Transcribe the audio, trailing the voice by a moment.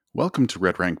Welcome to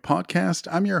Red Rank Podcast.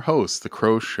 I'm your host, The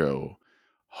Crow Show,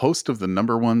 host of the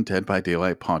number one Dead by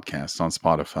Daylight podcast on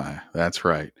Spotify. That's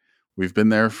right. We've been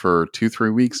there for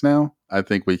 2-3 weeks now. I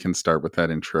think we can start with that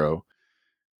intro.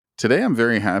 Today, I'm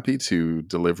very happy to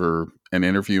deliver an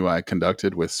interview I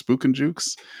conducted with Spook and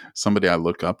Jukes, somebody I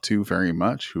look up to very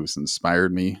much, who's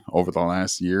inspired me over the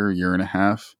last year and a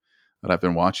half that I've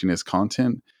been watching his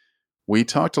content. We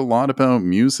talked a lot about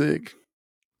music,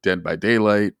 Dead by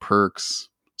Daylight, perks,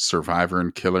 survivor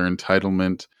and killer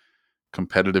entitlement,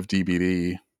 competitive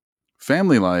DBD,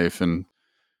 family life, and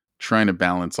trying to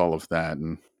balance all of that.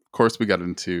 And of course, we got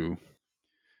into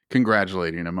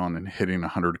congratulating him on hitting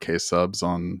 100K subs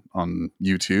on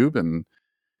YouTube and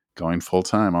going full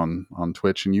time on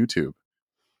Twitch and YouTube.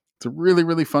 It's a really,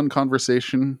 really fun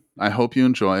conversation. I hope you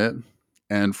enjoy it.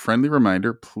 And friendly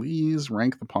reminder, please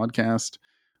rank the podcast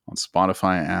on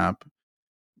Spotify app,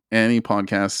 any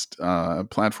podcast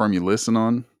platform you listen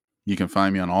on. You can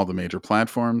find me on all the major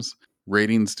platforms.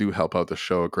 Ratings do help out the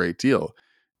show a great deal.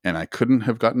 And I couldn't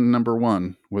have gotten number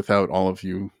one without all of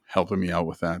you helping me out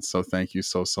with that. So thank you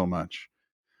so much.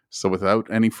 So without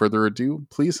any further ado,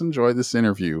 please enjoy this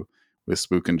interview with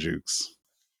Spook and Jukes.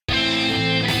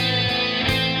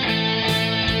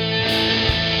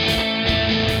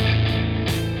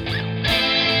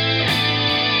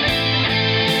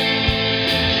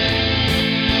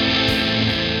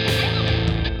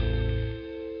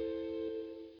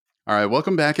 All right,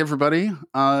 welcome back, everybody.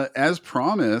 As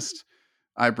promised,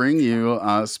 I bring you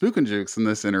Spook and Jukes in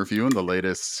this interview in the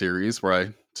latest series where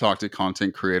I talk to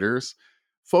content creators,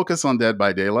 focus on Dead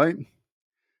by Daylight.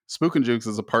 Spook and Jukes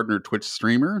is a partner Twitch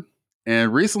streamer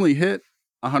and recently hit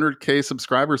 100K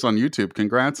subscribers on YouTube.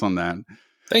 Congrats on that.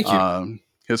 Thank you.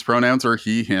 His pronouns are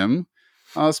he, him.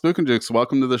 Spook and Jukes,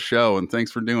 welcome to the show, and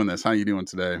thanks for doing this. How are you doing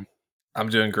today? I'm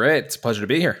doing great. It's a pleasure to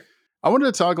be here. I wanted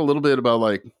to talk a little bit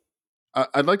about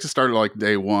I'd like to start at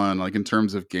day one, in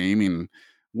terms of gaming.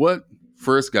 What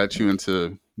first got you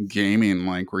into gaming?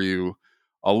 Were you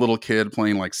a little kid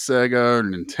playing Sega or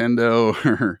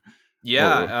Nintendo?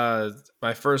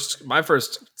 My first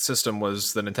system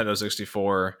was the Nintendo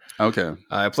 64. Okay.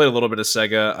 I played a little bit of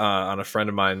Sega on a friend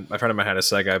of mine. My friend of mine had a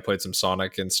Sega. I played some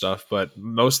Sonic and stuff, but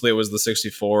mostly it was the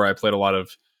 64. I played a lot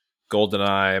of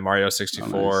GoldenEye, Mario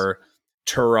 64. Nice.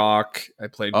 Turok. I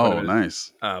played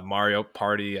nice. Mario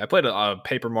Party. I played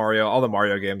Paper Mario, all the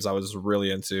Mario games I was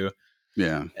really into.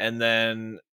 Yeah. And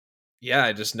then,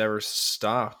 I just never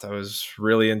stopped. I was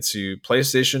really into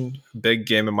PlayStation. Big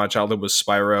game in my childhood was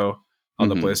Spyro on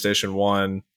the PlayStation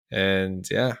 1. And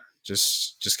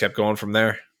just kept going from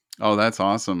there. Oh, that's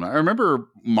awesome. I remember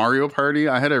Mario Party.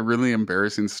 I had a really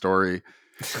embarrassing story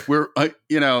where,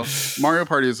 Mario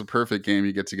Party is a perfect game.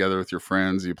 You get together with your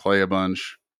friends, you play a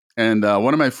bunch. And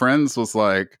one of my friends was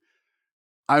like,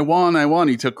 I won.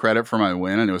 He took credit for my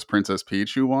win, and it was Princess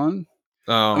Peach who won.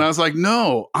 Oh. And I was like,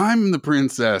 no, I'm the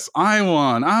princess. I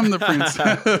won. I'm the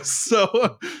princess.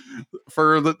 So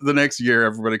for the next year,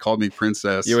 everybody called me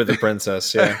Princess. You were the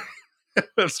princess, yeah.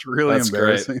 That's really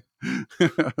embarrassing.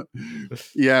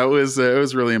 Yeah, it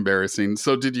was really embarrassing.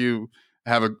 So did you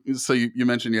have you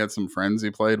mentioned you had some friends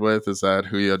you played with. Is that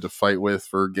who you had to fight with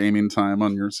for gaming time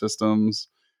on your systems?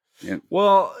 Yeah.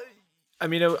 Well, I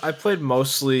mean, I played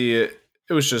mostly, it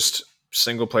was just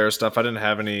single player stuff. I didn't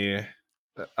have any,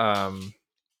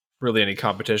 really any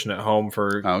competition at home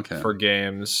for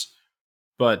games.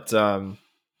 But,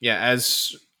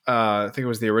 as I think it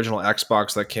was the original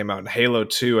Xbox that came out, and Halo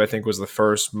 2, I think, was the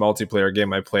first multiplayer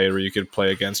game I played where you could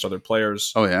play against other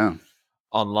players. Oh, yeah.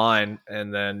 Online.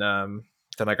 And then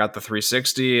I got the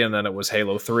 360, and then it was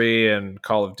Halo 3 and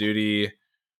Call of Duty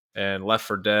and Left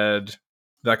 4 Dead,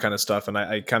 that kind of stuff. And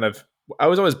I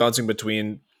was always bouncing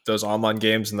between those online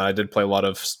games, and then I did play a lot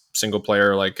of single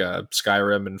player like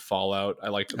Skyrim and Fallout. I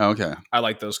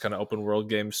liked those kind of open world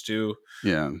games too.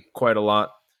 Yeah, quite a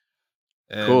lot.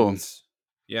 And cool.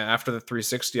 Yeah, after the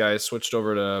 360, I switched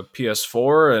over to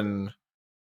PS4 and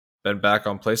been back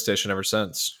on PlayStation ever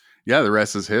since. Yeah, the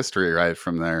rest is history, right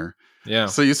from there. Yeah.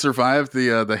 So you survived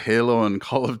the Halo and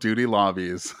Call of Duty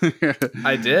lobbies.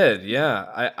 I did.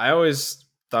 Yeah, I always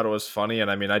thought it was funny,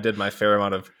 and I mean, I did my fair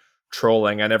amount of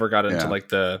trolling. I never got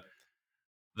into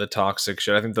the toxic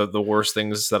shit. I think the worst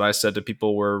things that I said to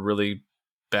people were really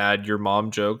bad your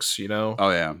mom jokes, Oh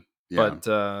yeah.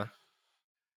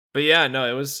 But yeah, no,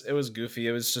 it was goofy.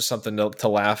 It was just something to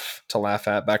laugh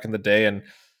at back in the day, and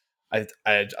I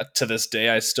to this day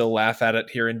I still laugh at it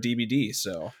here in DBD.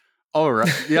 So oh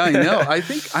right. Yeah, I know. I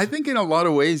think in a lot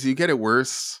of ways you get it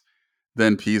worse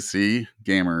than PC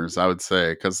gamers, I would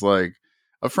say, because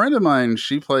a friend of mine,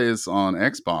 she plays on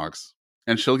Xbox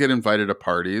and she'll get invited to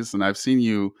parties, and I've seen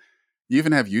you you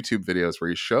even have YouTube videos where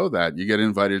you show that you get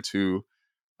invited to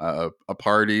a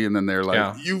party, and then they're like,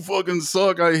 Yeah. "You fucking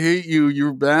suck. I hate you.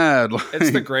 You're bad."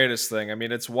 It's the Like, greatest thing. I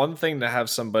mean, it's one thing to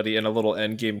have somebody in a little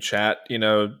end game chat,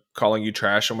 calling you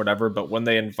trash and whatever, but when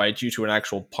they invite you to an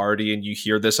actual party and you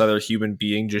hear this other human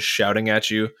being just shouting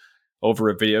at you over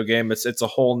a video game, it's a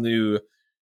whole new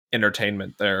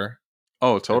entertainment there.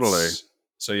 oh, totally. It's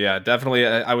so yeah, definitely.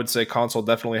 I would say console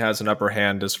definitely has an upper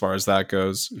hand as far as that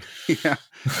goes. Yeah.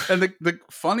 And the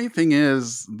funny thing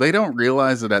is, they don't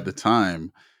realize it at the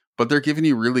time, but they're giving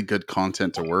you really good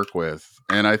content to work with.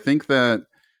 And I think that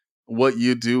what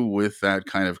you do with that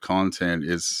kind of content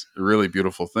is a really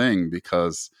beautiful thing,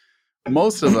 because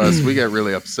most of us, we get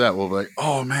really upset. We'll be like,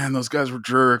 "Oh man, those guys were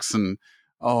jerks," and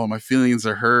 "Oh, my feelings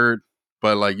are hurt."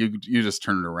 But like, you just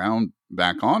turn it around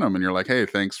back on them, and you're like, "Hey,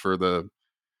 thanks for the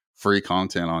free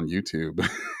content on YouTube."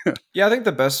 Yeah, I think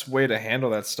the best way to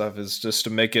handle that stuff is just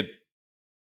to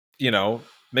you know,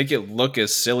 make it look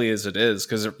as silly as it is,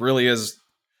 because it really is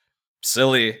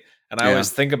silly. And I Yeah.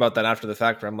 always think about that after the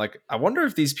fact, where I'm like, I wonder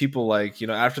if these people, like,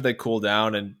 after they cool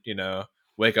down and,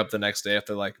 wake up the next day, if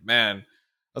they're like, man,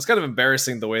 that's kind of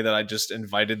embarrassing the way that I just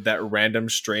invited that random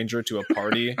stranger to a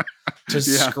party to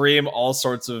Yeah. scream all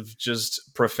sorts of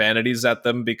just profanities at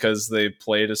them because they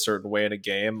played a certain way in a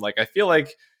game. Like, I feel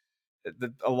like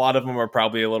a lot of them are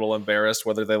probably a little embarrassed,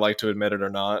 whether they like to admit it or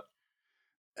not.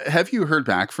 Have you heard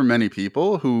back from many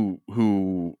people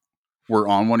who were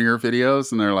on one of your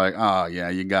videos and they're like, "Oh yeah,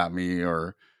 you got me,"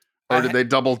 or did I they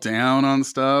double down on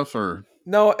stuff, or?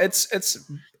 No, it's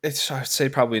I'd say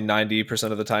probably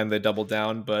 90% of the time they double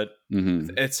down, but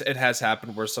Mhm. it has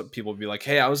happened where some people be like,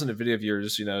 "Hey, I was in a video of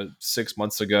yours, 6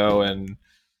 months ago, and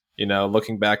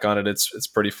looking back on it, it's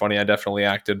pretty funny. I definitely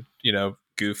acted,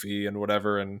 goofy and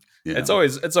whatever, and Yeah. it's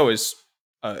always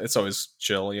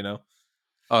chill,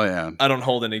 Oh yeah. I don't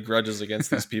hold any grudges against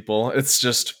these people. It's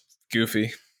just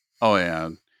goofy." Oh yeah.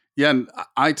 Yeah, and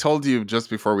I told you just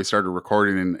before we started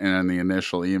recording, and in the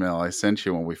initial email I sent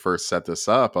you when we first set this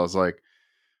up, I was like,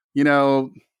 you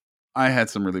know, I had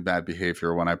some really bad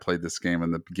behavior when I played this game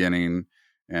in the beginning,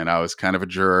 and I was kind of a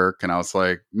jerk. And I was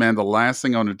like, man, the last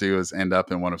thing I want to do is end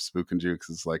up in one of Spook and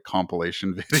Juke's like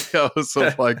compilation videos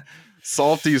of like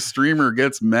salty streamer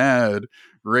gets mad,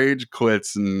 rage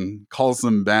quits, and calls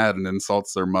them bad, and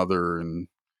insults their mother, and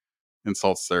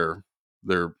insults their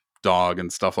dog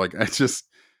and stuff like that. It's just,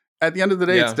 at the end of the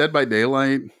day, it's Yeah. Dead by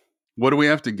Daylight. What do we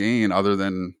have to gain other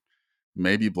than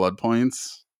maybe blood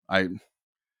points? I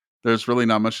There's really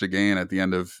not much to gain at the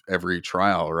end of every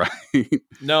trial, right?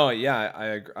 No,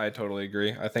 yeah, I totally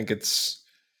agree. I think it's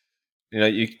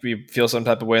you feel some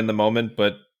type of way in the moment,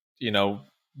 but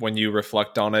when you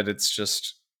reflect on it,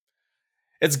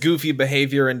 it's goofy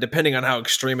behavior, and depending on how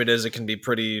extreme it is, it can be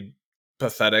pretty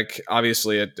pathetic.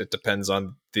 Obviously, it depends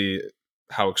on the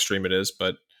how extreme it is,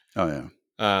 but Oh yeah.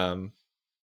 um,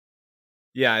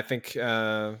 yeah, I think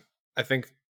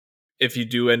if you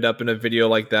do end up in a video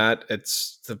like that,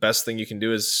 it's the best thing you can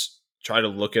do is try to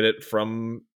look at it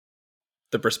from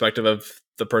the perspective of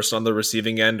the person on the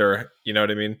receiving end, or you know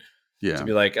what I mean, to Yeah.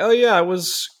 be like, oh yeah, I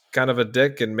was kind of a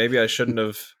dick, and maybe I shouldn't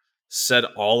have said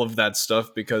all of that stuff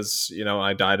because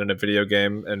I died in a video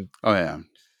game. And Oh yeah.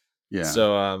 Yeah.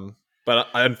 so but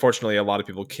unfortunately a lot of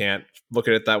people can't look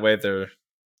at it that way. They're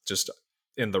just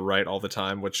in the right all the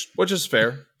time, which is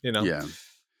fair. Yeah.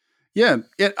 Yeah.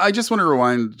 I just want to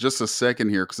rewind just a second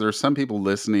here, because there are some people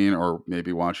listening or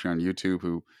maybe watching on YouTube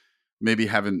who maybe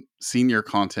haven't seen your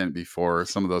content before.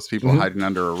 Some of those people Mhm. hiding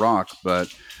under a rock,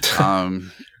 but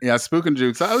yeah, Spook and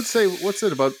Jukes. I would say, what's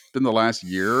it about been the last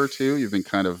year or two? You've been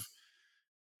kind of,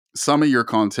 some of your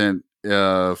content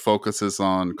focuses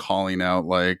on calling out,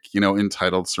 like,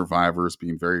 entitled survivors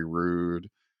being very rude,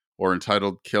 or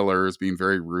entitled killers being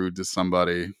very rude to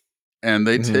somebody, and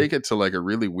they Mhm. take it to like a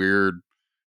really weird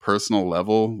personal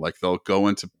level. Like, they'll go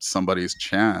into somebody's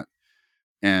chat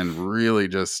and really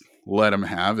just let them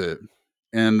have it.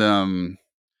 And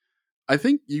I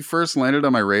think you first landed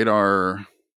on my radar.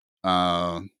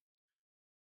 uh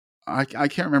I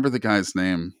can't remember the guy's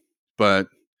name, but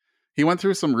he went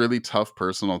through some really tough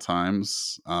personal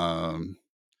times. And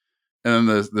then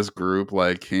this group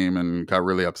like came and got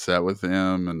really upset with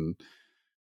him,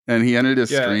 and he ended his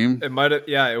Yeah, stream. it might have.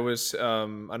 Yeah, it was. I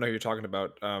know who you're talking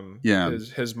about. Yeah,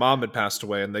 His mom had passed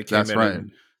away, and they came that's in right.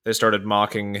 and they started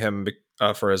mocking him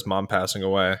for his mom passing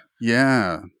away.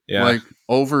 Yeah, Yeah. like,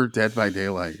 over Dead by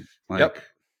Daylight. Yep. Like,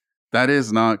 that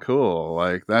is not cool.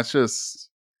 Like, that's just,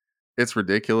 it's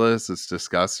ridiculous. It's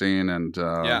disgusting. And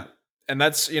Yeah. And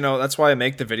that's why I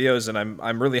make the videos, and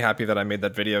I'm really happy that I made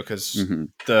that video, because mhm.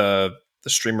 the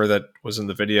streamer that was in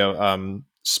the video,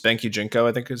 Spanky Jinko,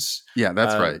 I think is Yeah,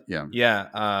 that's right. Yeah.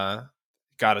 yeah,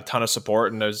 got a ton of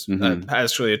support, and there's Mhm.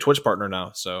 actually a Twitch partner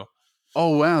now. So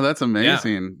Oh, wow, that's yeah,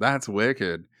 amazing. That's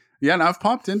wicked. Yeah, and I've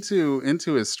popped into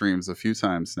his streams a few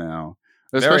times now.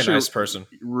 very Especially nice person.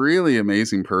 really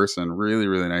amazing person, really,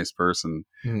 really nice person,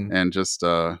 Mhm. and just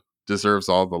deserves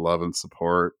all the love and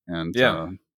support. And Yeah.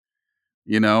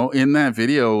 in that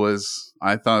video was,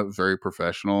 I thought, very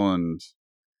professional, and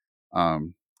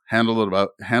um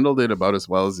handled it about as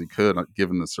well as he could,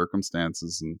 given the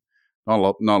circumstances. And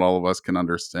not all of us can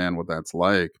understand what that's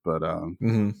like, but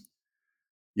Hmm.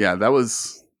 yeah, that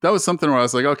was something where I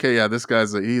was like, okay, yeah, this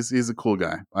guy's he's a cool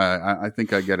guy. I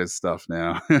think I get his stuff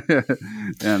now.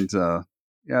 And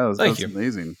yeah, Thank that's you.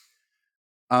 amazing.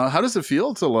 How does it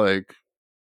feel to, like,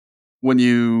 when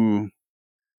you,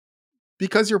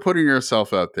 because you're putting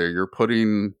yourself out there, you're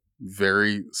putting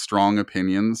very strong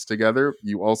opinions together.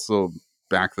 You also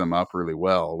back them up really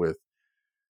well with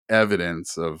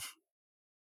evidence of,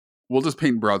 we'll just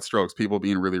paint broad strokes, people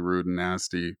being really rude and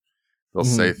nasty. They'll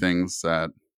say Hmm. things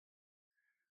that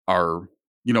are,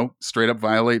 straight up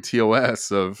violate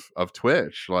TOS of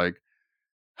Twitch. Like,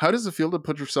 how does it feel to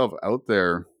put yourself out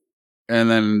there and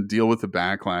then deal with the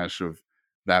backlash of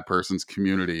that person's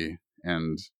community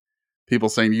and people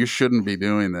saying you shouldn't be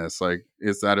doing this? Like,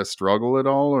 is that a struggle at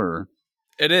all, or?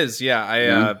 It is, yeah. I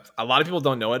Yeah. a lot of people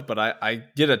don't know it, but I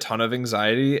get a ton of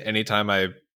anxiety anytime I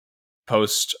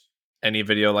post any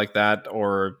video like that,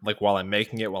 or like while I'm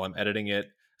making it, while I'm editing it,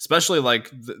 especially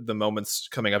like the moments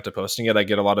coming up to posting it. I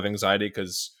get a lot of anxiety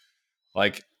because,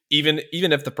 like, even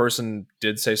if the person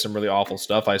did say some really awful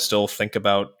stuff, I still think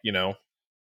about,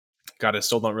 God, I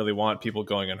still don't really want people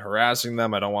going and harassing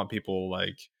them. I don't want people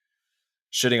like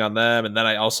shitting on them. And then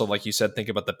I also, like you said, think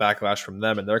about the backlash from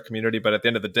them and their community. But at the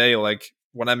end of the day, like,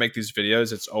 when I make these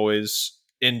videos, it's always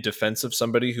in defense of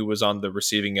somebody who was on the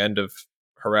receiving end of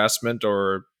harassment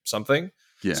or something.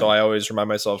 Yeah. So I always remind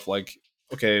myself, like,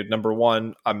 okay, number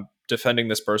one, I'm defending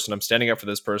this person, I'm standing up for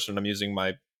this person, I'm using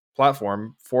my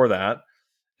platform for that.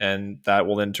 And that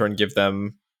will in turn give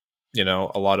them, a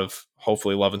lot of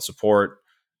hopefully love and support.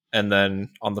 And then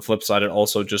on the flip side, it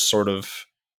also just sort of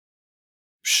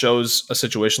shows a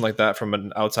situation like that from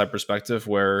an outside perspective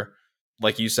where,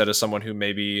 like you said, as someone who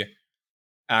maybe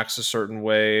acts a certain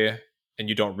way and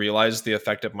you don't realize the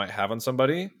effect it might have on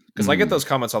somebody. Because I get Mm. those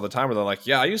comments all the time where they're like,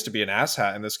 yeah, I used to be an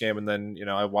asshat in this game. And then,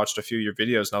 I watched a few of your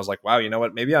videos and I was like, wow, you know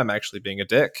what? Maybe I'm actually being a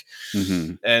dick.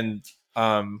 Hmm. And,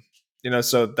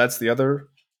 so that's the other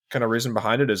kind of reason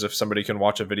behind it, is if somebody can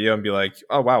watch a video and be like,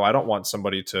 oh, wow, I don't want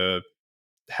somebody to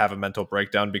have a mental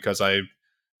breakdown because I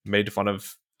made fun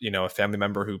of, a family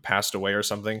member who passed away or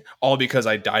something, all because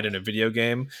I died in a video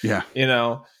game. Yeah. you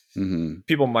know Hmm.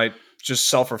 People might just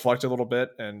self-reflect a little bit.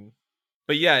 And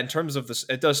but yeah, in terms of this,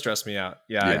 it does stress me out.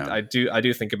 Yeah, Yeah. I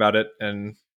do think about it.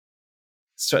 And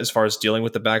so as far as dealing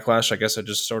with the backlash, I guess I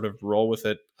just sort of roll with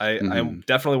it. I'm Hmm.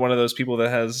 definitely one of those people that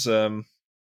has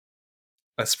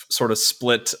sort of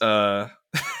split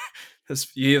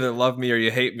you either love me or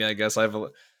you hate me, I guess. I have a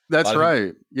That's lot of people.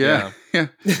 right. Yeah. Yeah.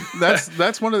 Yeah.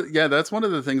 That's one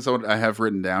of the things I have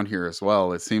written down here as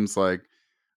well. It seems like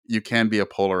you can be a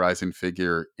polarizing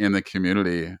figure in the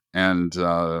community, and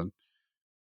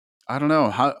I don't know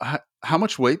how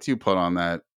much weight do you put on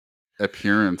that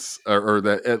appearance, or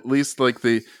that, at least, like,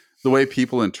 the way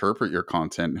people interpret your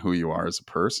content and who you are as a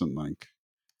person, like.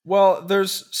 Well,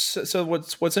 so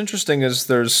what's interesting is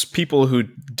there's people who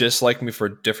dislike me for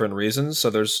different reasons. So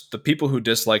there's the people who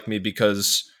dislike me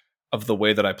because of the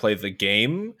way that I play the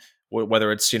game,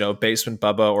 whether it's, Basement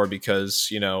Bubba, or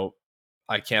because,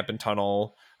 I camp and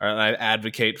tunnel, or I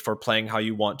advocate for playing how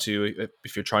you want to.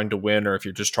 If you're trying to win, or if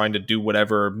you're just trying to do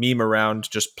whatever, meme around,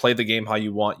 just play the game how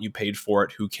you want. You paid for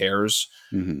it. Who cares?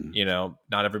 Hmm.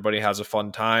 Not everybody has a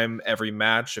fun time every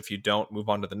match. If you don't, move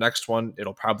on to the next one.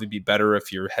 It'll probably be better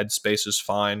if your headspace is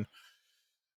fine.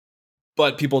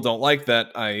 But people don't like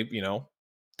that I,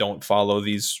 don't follow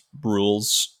these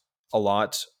rules a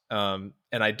lot. And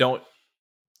I don't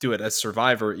do it as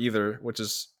Survivor either, which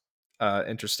is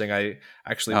interesting. I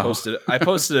actually Oh.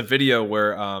 posted a video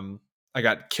where I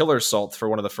got killer salt for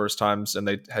one of the first times, and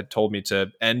they had told me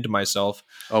to end myself.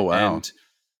 Oh, wow.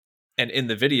 And in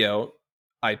the video,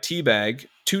 I teabag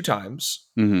 2 times.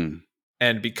 Hmm.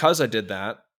 And because I did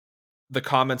that, the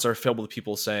comments are filled with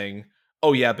people saying,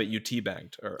 "Oh yeah, but you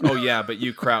teabagged," or "Oh yeah, but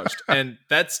you crouched." And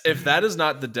if that is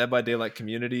not the Dead by Daylight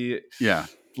community, Yeah.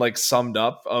 like, summed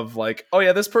up, of like, "Oh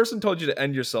yeah, this person told you to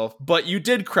end yourself, but you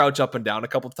did crouch up and down a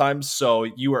couple of times, so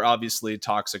you were obviously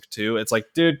toxic too." It's like,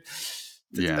 dude,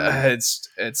 Yeah.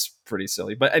 it's pretty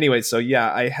silly. But anyway, so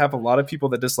yeah, I have a lot of people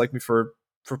that dislike me for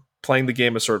playing the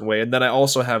game a certain way, and then I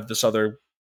also have this other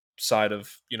side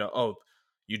of, oh,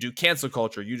 you do cancel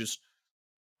culture, you just,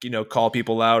 call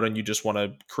people out and you just want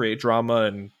to create drama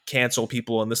and cancel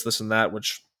people and this and that,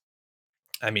 which,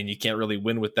 I mean, you can't really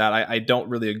win with that. I don't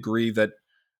really agree that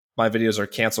my videos are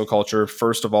cancel culture,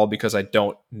 first of all, because I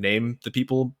don't name the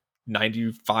people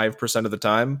 95% of the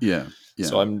time. Yeah.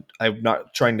 So Yeah. I'm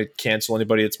not trying to cancel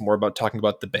anybody. It's more about talking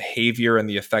about the behavior and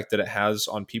the effect that it has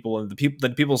on people. And the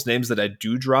people's names that I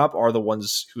do drop are the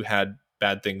ones who had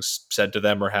bad things said to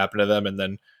them or happened to them, and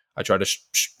then I try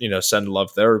to send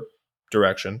love their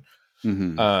direction.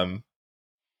 Hmm. Um,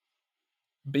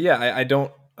 but yeah, I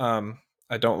don't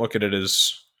look at it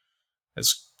as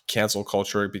cancel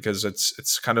culture, because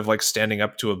it's kind of like standing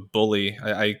up to a bully.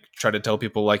 I try to tell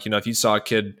people, like, if you saw a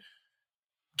kid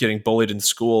getting bullied in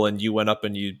school and you went up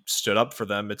and you stood up for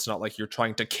them, it's not like you're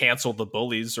trying to cancel the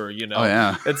bullies, or Oh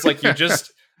yeah. it's like you're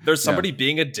just, there's Yeah. somebody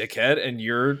being a dickhead and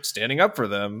you're standing up for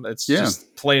them. It's Yeah.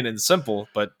 just plain and simple.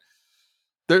 But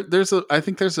I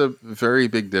think there's a very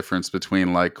big difference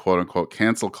between like quote unquote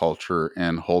cancel culture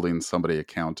and holding somebody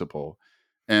accountable.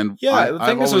 And yeah, the I've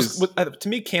thing is always, to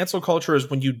me, cancel culture is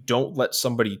when you don't let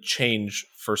somebody change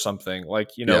for something.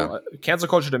 Like, yeah. cancel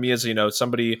culture to me is,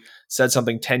 somebody said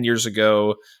something 10 years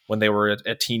ago when they were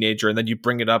a teenager, and then you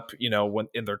bring it up, when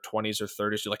in their 20s or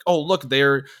 30s, you're like, oh, look,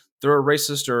 they're a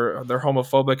racist or they're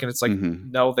homophobic. And it's like, Hmm.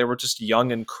 no, they were just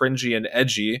young and cringy and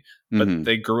edgy, but Hmm.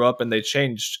 they grew up and they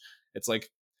changed. It's like,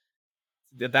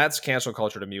 that's cancel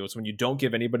culture to me. It's when you don't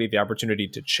give anybody the opportunity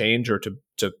to change or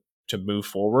to move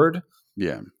forward.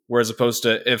 Yeah. Whereas opposed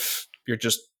to if you're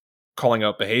just calling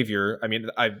out behavior, I mean,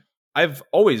 I've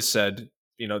always said,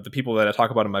 the people that I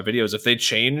talk about in my videos, if they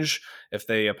change, if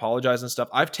they apologize and stuff,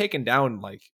 I've taken down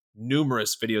like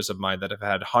numerous videos of mine that have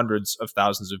had hundreds of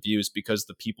thousands of views, because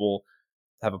the people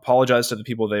have apologized to the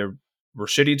people they were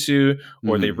shitty to,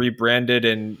 or they Hmm. rebranded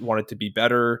and wanted to be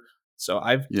better. So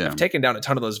I've Yeah. taken down a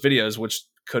ton of those videos, which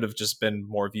could have just been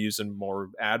more views and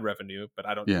more ad revenue, but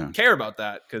I don't Yeah. care about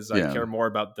that, because I Yeah. care more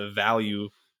about the value,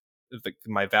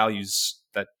 my values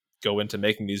that go into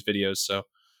making these videos. So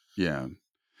Yeah.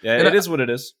 yeah, And it is what it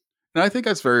is. I think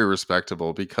that's very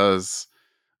respectable because,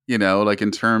 like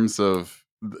in terms of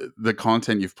the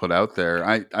content you've put out there,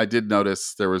 I did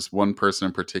notice there was one person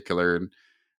in particular, and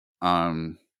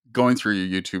um, going through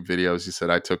your YouTube videos, you said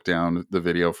I took down the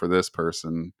video for this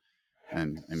person,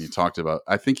 and you talked about,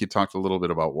 I think you talked a little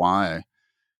bit about why,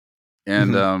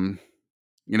 and Mhm.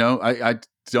 I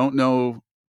don't know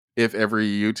if every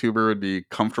YouTuber would be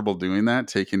comfortable doing that,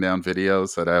 taking down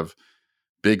videos that have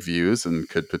big views and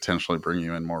could potentially bring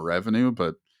you in more revenue,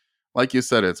 but like you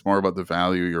said, it's more about the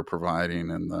value you're providing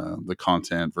and the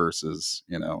content versus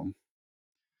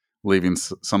leaving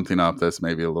something up that's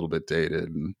maybe a little bit dated.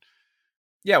 And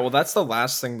Yeah, well, that's the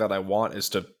last thing that I want, is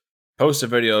to post a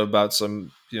video about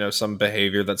some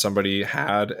behavior that somebody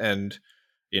had, and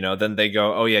then they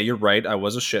go, oh yeah, you're right, I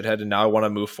was a shithead and now I want to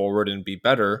move forward and be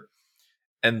better.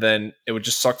 And then it would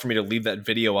just suck for me to leave that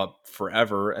video up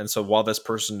forever. And so while this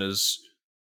person is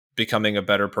becoming a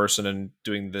better person and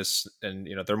doing this, and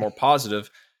they're more positive,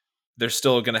 they're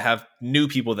still going to have new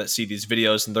people that see these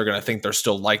videos, and they're going to think they're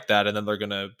still like that, and then they're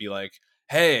going to be like,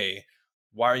 hey,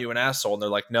 why are you an asshole? And they're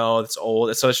like, no, it's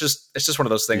old. So it's just one of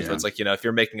those things where yeah. it's like, if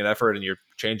you're making an effort and you're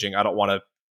changing, I don't want to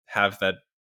have that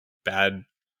bad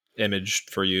image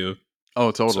for you.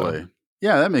 Oh, So totally.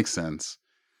 Yeah, that makes sense.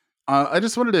 I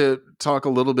just wanted to talk a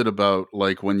little bit about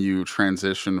like when you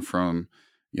transition from,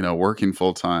 working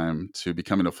full time to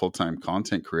becoming a full time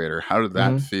content creator. How did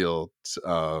that mhm. feel?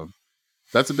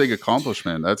 That's a big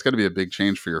accomplishment. That's got to be a big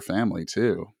change for your family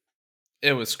too.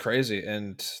 It was crazy,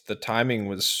 and the timing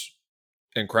was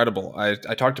incredible. I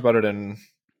talked about it in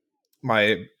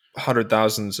my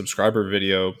 100,000 subscriber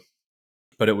video,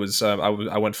 but it was I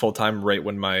went full time right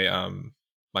when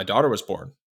my daughter was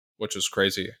born, which was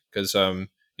crazy, because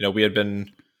we had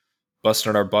been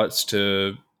busting our butts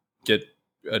to get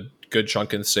a good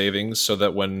chunk in savings, so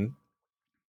that when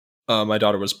my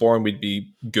daughter was born, we'd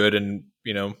be good. And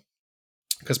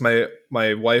because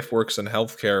my wife works in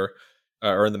healthcare,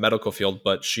 or in the medical field,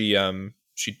 but she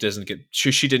didn't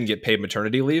get paid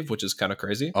maternity leave, which is kind of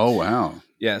crazy. Oh wow.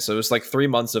 Yeah, so it was like 3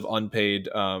 months of unpaid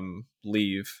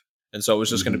leave, and so it was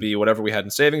just going to Hmm. be whatever we had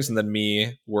in savings, and then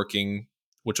me working,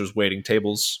 which was waiting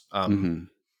tables. Hmm.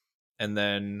 And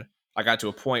then I got to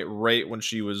a point right when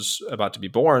she was about to be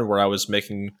born where I was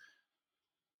making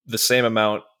the same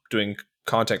amount doing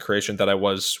content creation that I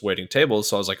was waiting tables.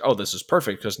 So I was like, oh, this is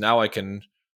perfect, because now I can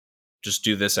just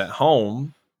do this at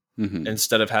home Hmm.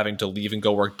 instead of having to leave and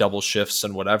go work double shifts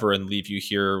and whatever, and leave you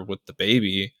here with the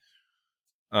baby.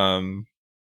 Um,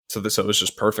 so it was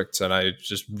just perfect, and I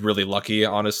just really lucky,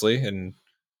 honestly. And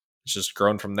it's just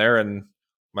grown from there. And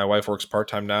my wife works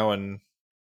part-time now, and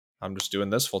I'm just doing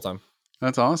this full time.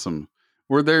 That's awesome.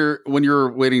 Were there, when you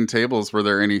were waiting tables, were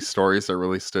there any stories that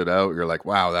really stood out? You're like,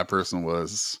 wow, that person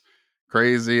was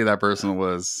crazy. That person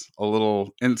was a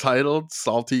little entitled,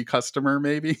 salty customer,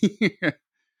 maybe.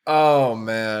 Oh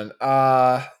man.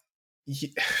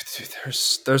 Dude,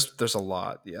 there's a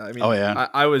lot. Yeah. I Oh mean, yeah.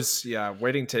 I was, yeah,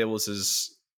 waiting tables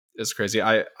is crazy.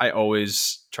 I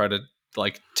always try to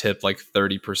like tip like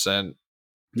 30%.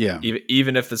 Yeah.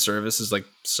 Even if the service is like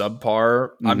subpar,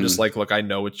 I'm just Hmm. like, look, I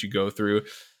know what you go through.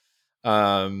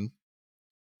 Um,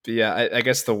 but yeah, I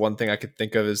guess the one thing I could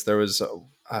think of is there was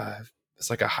it's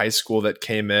like a high school that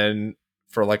came in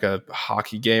for like a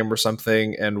hockey game or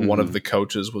something, and one of Hmm. the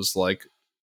coaches was like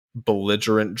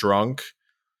belligerent drunk,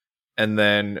 and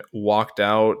then walked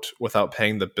out without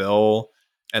paying the bill,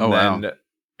 Oh and wow.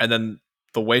 then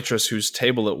the waitress whose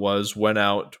table it was went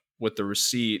out with the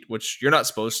receipt, which you're not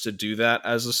supposed to do that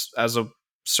as a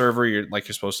server. You're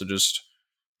supposed to just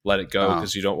let it go Oh.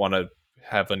 because you don't want to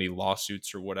have any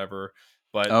lawsuits or whatever.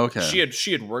 But Okay.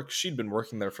 she'd been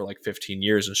working there for like 15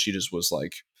 years, and she just was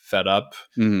like fed up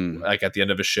Hmm. like at the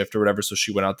end of a shift or whatever. So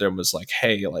she went out there and was like,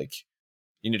 "Hey, like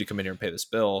you need to come in here and pay this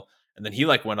bill." And then he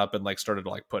like went up and like started to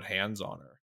like put hands on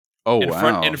her Oh in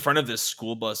wow. front of this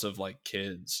school bus of like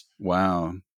kids.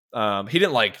 Wow. He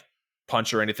didn't like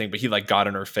punch her or anything, but he like got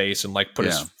in her face and like put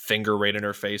his Yeah. finger right in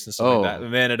her face and stuff like that. Oh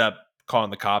And they ended up calling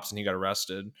the cops, and he got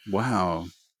arrested. wow.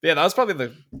 But yeah, that was probably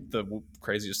the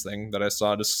craziest thing that I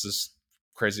saw. Just this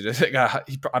crazy to think. I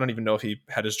don't even know if he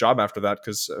had his job after that,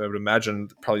 because I would imagine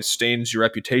it probably stains your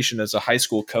reputation as a high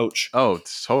school coach Oh,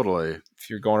 totally. if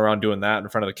you're going around doing that in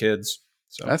front of the kids.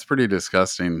 So That's pretty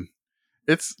disgusting.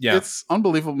 It's yeah, it's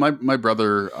unbelievable. My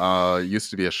brother used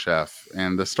to be a chef,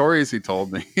 and the stories he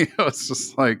told me, it was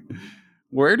just like,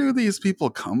 where do these people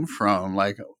come from?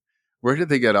 Like, where did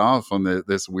they get off on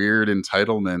this weird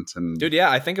entitlement? And dude, yeah,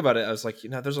 I think about it. I was like,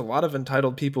 there's a lot of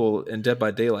entitled people in Dead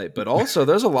by Daylight, but also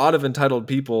there's a lot of entitled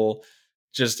people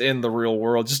just in the real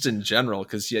world, just in general.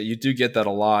 Because yeah, you do get that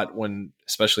a lot when,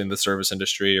 especially in the service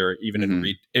industry or even in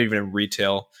Mhm. even in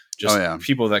retail, Oh just yeah,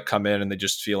 people that come in and they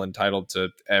just feel entitled to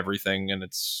everything, and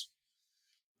it's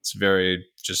very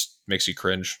just makes you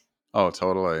cringe. oh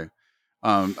totally.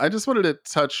 I just wanted to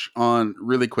touch on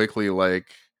really quickly, like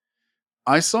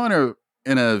I saw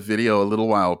in a video a little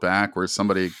while back where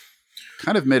somebody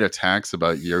kind of made attacks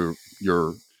about your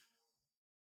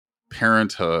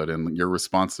parenthood and your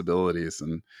responsibilities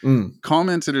and Mm.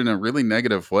 commented in a really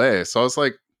negative way. So I was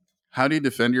like, how do you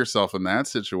defend yourself in that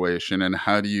situation, and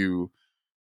how do you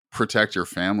protect your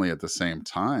family at the same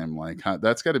time? Like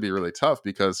that's got to be really tough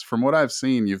because from what I've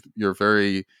seen, you're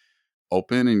very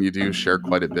open and you do share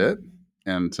quite a bit.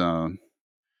 And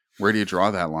where do you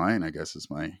draw that line? I guess is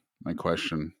my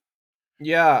question.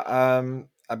 Yeah,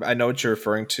 I know what you're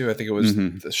referring to. I think it was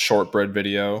Hmm. the shortbread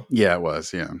video, Yeah, it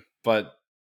was. Yeah. but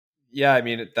yeah, I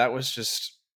mean that was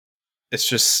just it's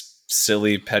just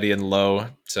silly, petty, and low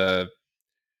to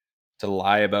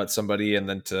lie about somebody and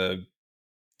then to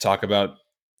talk about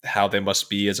how they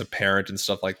must be as a parent and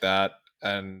stuff like that.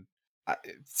 And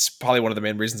it's probably one of the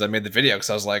main reasons I made the video, because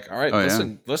I was like, all right, Oh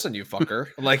yeah. listen, you fucker.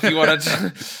 Like you want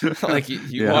to, like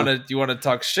Yeah. you want to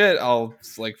talk shit. I'm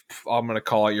gonna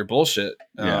call out your bullshit.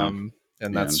 Yeah. And Yeah.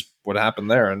 that's what happened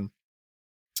there. And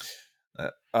uh,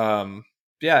 um,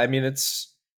 yeah, I mean,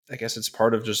 I guess it's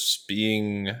part of just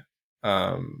being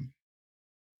um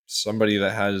somebody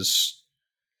that has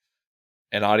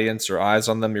an audience or eyes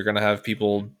on them. You're going to have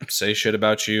people say shit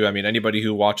about you. I mean, anybody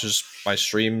who watches my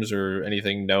streams or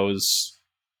anything knows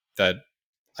that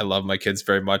I love my kids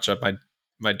very much.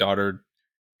 My daughter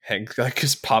Hank like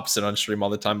just pops it on stream all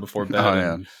the time before Oh bed,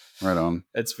 yeah. and Right on.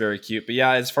 it's very cute. But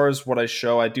yeah, as far as what I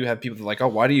show, I do have people that are like, oh,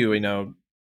 why do you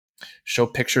show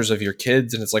pictures of your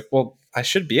kids? And it's like, well, I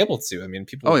should be able to. I mean, Oh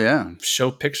people yeah.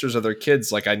 show pictures of their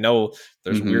kids. Like I know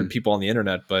there's weird Hmm. people on the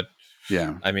internet, but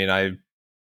Yeah. I mean,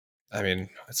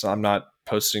 I'm not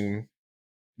posting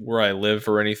where I live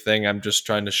or anything. I'm just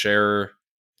trying to share.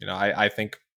 I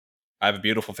think I have a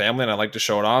beautiful family, and I like to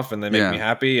show it off, and they make me Yeah.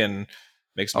 happy, and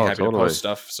makes me Oh happy to post totally.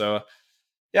 stuff. So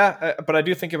yeah, but I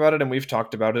do think about it, and we've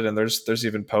talked about it, and there's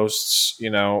even posts,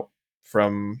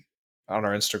 from on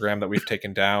our Instagram that we've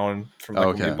taken down from like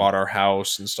when we Okay. bought our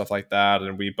house and stuff like that,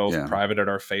 and we both Yeah. privated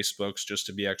our Facebooks just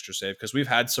to be extra safe, because we've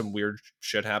had some weird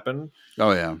shit happen.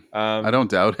 Oh yeah. I Um, don't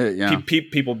doubt it. Yeah.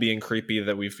 people being creepy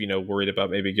that we've worried about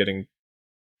maybe getting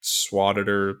swatted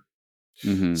or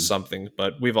Hmm. something.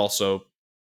 But we've also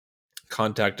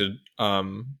contacted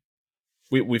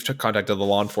contacted the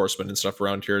law enforcement and stuff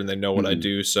around here, and they know what I Hmm.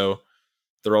 do, so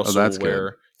they're Oh, also that's good.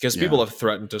 aware, because Yeah. people have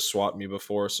threatened to swat me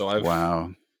before. So I've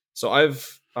Wow. So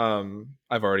I've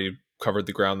already covered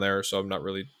the ground there, so I'm not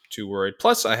really too worried.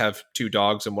 Plus, I have 2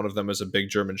 dogs, and one of them is a big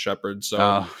German Shepherd. So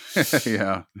Oh,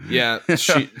 yeah. yeah,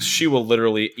 she will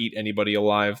literally eat anybody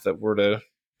alive that were to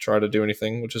try to do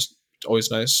anything, which is always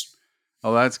nice.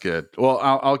 Oh, that's good. Well,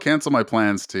 I'll cancel my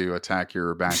plans to attack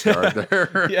your backyard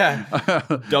there. Yeah,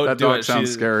 don't That do dog it.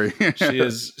 sounds scary.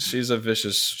 She's a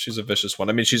vicious one.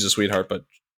 I mean, she's a sweetheart, but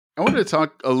I wanted to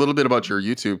talk a little bit about your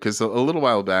YouTube because a little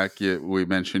while back we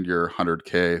mentioned your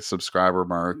 100K subscriber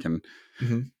mark and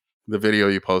Mhm. the video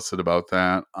you posted about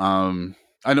that.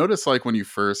 I noticed like when you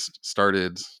first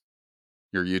started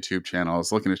your YouTube channel, I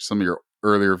was looking at some of your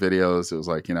earlier videos. It was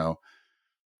like,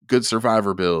 good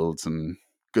survivor builds and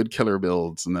good killer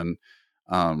builds. And then,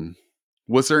 um,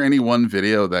 was there any one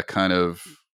video that kind of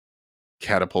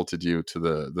catapulted you to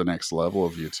the next level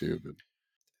of YouTube?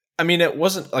 I mean, it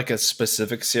wasn't like a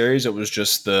specific series. It was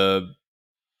just the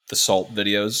salt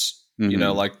videos. Mm-hmm.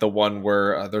 Like the one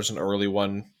where there's an early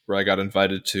one where I got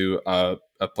invited to a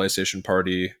PlayStation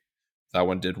party. That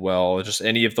one did well. Just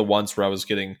any of the ones where I was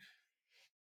getting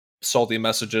salty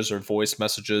messages or voice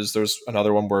messages. There was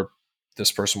another one where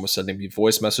this person was sending me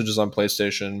voice messages on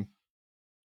PlayStation.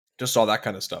 Just all that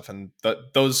kind of stuff, and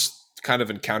those kind of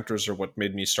encounters are what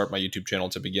made me start my YouTube channel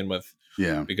to begin with.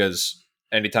 Yeah. Because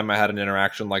anytime I had an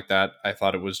interaction like that, I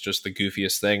thought it was just the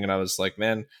goofiest thing, and I was like,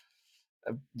 man,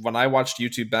 when I watched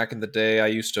YouTube back in the day, I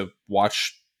used to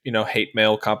watch, hate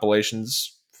mail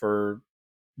compilations for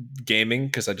gaming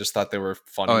because I just thought they were Oh,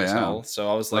 funny as yeah. hell. So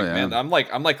I was Oh, like, yeah. man, I'm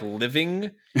like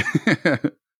living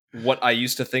what I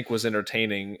used to think was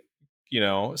entertaining,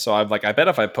 So I'm like, I bet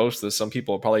if I post this, some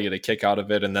people will probably get a kick out of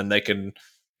it, and then they can,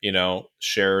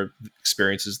 share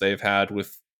experiences they've had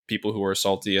with people who are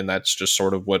salty, and that's just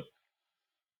sort of what,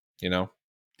 took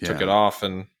it Yeah. off.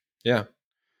 And yeah.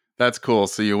 That's cool.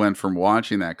 So you went from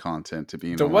watching that content to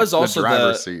being There on like was the also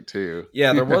driver's seat too.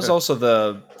 there was also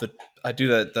the I do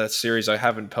that series. I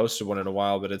haven't posted one in a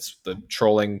while, but it's the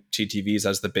trolling TTVs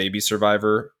as the baby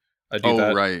survivor. I do Oh,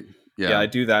 that. right. Yeah, Yeah. I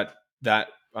do that. That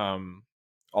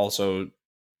also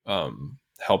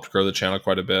helped grow the channel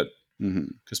quite a bit Hmm.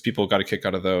 because people got a kick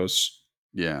out of those.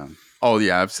 Yeah. Oh,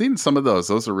 yeah. I've seen some of those.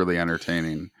 Those are really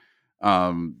entertaining.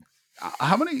 Um,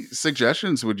 how many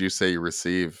suggestions would you say you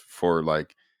receive for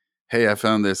like, hey, I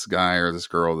found this guy or this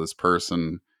girl, this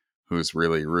person who's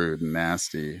really rude and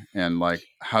nasty, and like,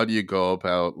 how do you go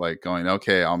about like going,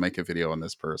 okay, I'll make a video on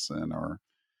this person, or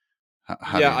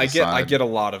how do Yeah, you I decide? get a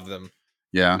lot of them.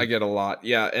 Yeah. I get a lot.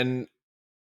 Yeah, and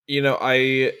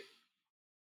I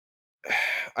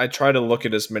I try to look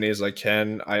at as many as I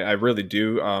can. I really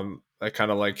do. I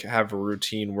kind of like have a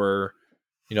routine where,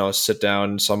 I sit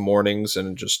down some mornings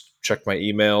and just check my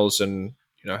emails and,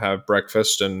 have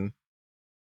breakfast and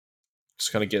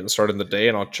just kind of getting started in the day.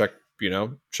 And I'll check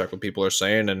what people are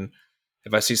saying. And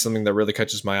if I see something that really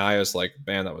catches my eye as like,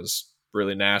 man, that was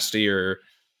really nasty, or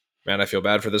man, I feel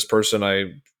bad for this person.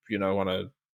 I, want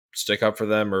to stick up for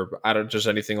them, or I don't, just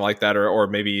anything like that. Or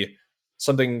maybe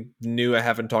something new I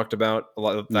haven't talked about. A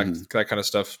lot of Hmm. that kind of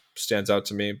stuff stands out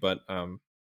to me. But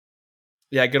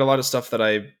yeah, I get a lot of stuff that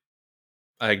I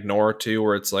ignore too,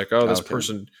 where it's like, oh, this Okay.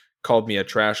 person called me a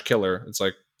trash killer. It's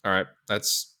like, all right,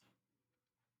 it's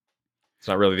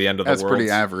not really the end of the That's pretty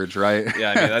world. average, right?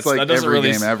 Yeah, I mean, It's that like doesn't every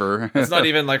really, game ever. that's not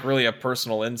even like really a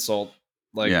personal insult,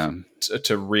 like Yeah.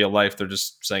 to real life. They're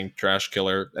just saying trash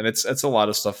killer. And it's a lot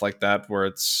of stuff like that where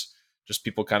it's just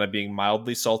people kind of being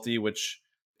mildly salty, which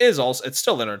is also, it's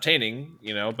still entertaining,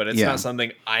 but it's not Yeah.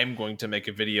 something I'm going to make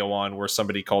a video on where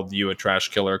somebody called you a trash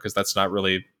killer, because that's not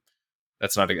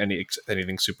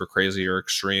anything super crazy or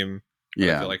extreme. But I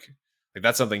feel Yeah. like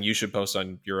that's something you should post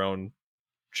on your own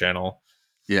channel.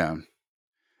 Yeah.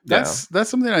 Yeah. That's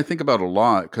something I think about a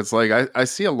lot because like I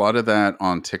see a lot of that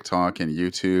on TikTok and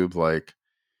YouTube, like,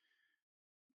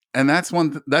 and that's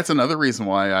another reason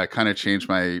why I kind of changed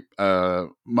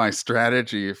my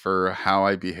strategy for how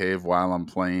I behave while I'm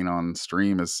playing on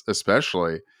stream, is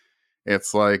especially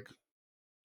it's like,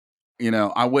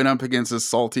 I went up against this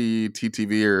salty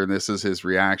TTVer and this is his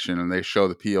reaction, and they show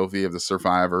the POV of the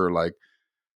survivor like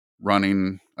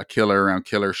running a killer around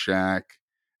Killer Shack,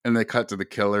 and they cut to the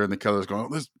killer, and the killer's going,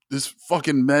 oh, this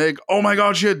fucking Meg, oh my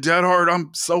god, she had dead heart.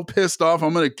 I'm so pissed off.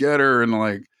 I'm gonna get her, and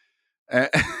like,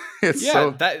 it's Yeah,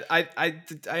 so that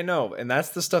I know, and that's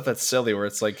the stuff that's silly, where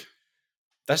it's like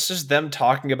that's just them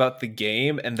talking about the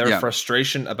game and their yeah.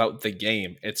 frustration about the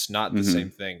game. It's not the Hmm. same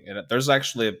thing, and there's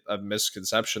actually a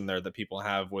misconception there that people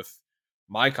have with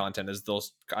my content. Is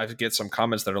those I get some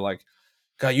comments that are like,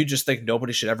 "God, you just think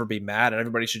nobody should ever be mad and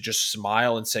everybody should just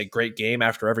smile and say great game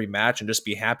after every match and just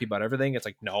be happy about everything." It's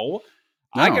like, no,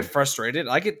 I get No. frustrated.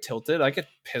 I get tilted. I get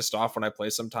pissed off when I play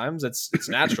sometimes. It's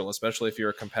natural, especially if you're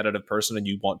a competitive person and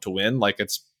you want to win. Like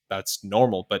that's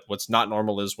normal. But what's not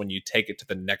normal is when you take it to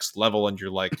the next level and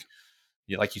you're like,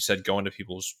 like you said, going to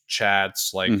people's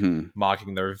chats, like Mm-hmm.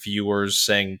 mocking their viewers,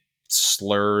 saying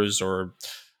slurs or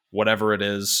whatever it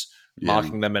is, Yeah.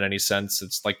 mocking them in any sense.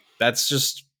 It's like that's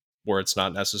just where it's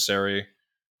not necessary.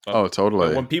 But Oh,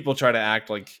 totally. when people try to act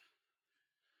like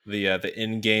the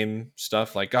in-game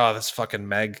stuff, like, oh, this fucking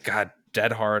Meg, God,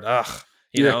 dead hard, ugh,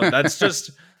 Yeah. that's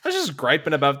just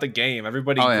griping about the game.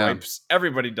 Everybody Oh, yeah. gripes,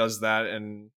 everybody does that,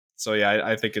 and so yeah,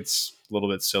 I think it's a little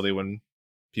bit silly when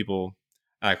people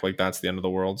act like that's the end of the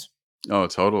world. Oh,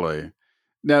 totally.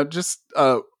 Now, just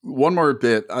one more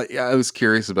bit. I was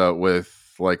curious about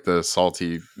with like the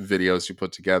salty videos you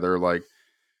put together. Like,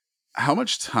 how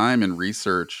much time and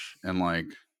research and like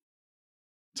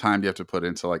time do you have to put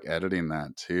into like editing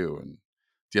that too? And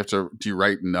do you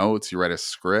write notes? You write a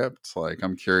script? Like,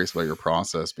 I'm curious about your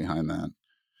process behind that.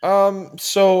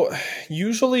 So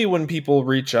usually when people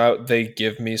reach out, they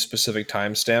give me specific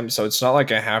timestamps, so it's not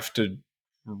like I have to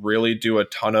really do a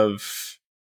ton of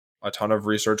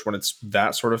research when it's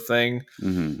that sort of thing.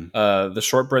 Mm-hmm. The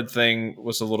shortbread thing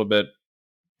was a little bit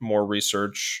more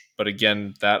research, but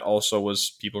again, that also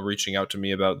was people reaching out to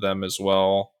me about them as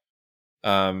well.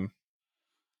 Um,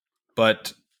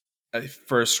 but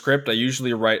for a script, I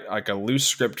usually write like a loose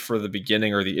script for the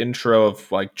beginning or the intro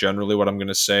of like generally what I'm going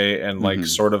to say, and like Mm-hmm.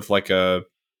 sort of like a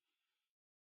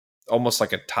almost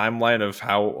like a timeline of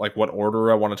how like what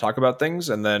order I want to talk about things,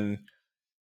 and then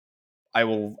I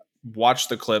will watch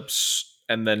the clips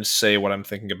and then say what I'm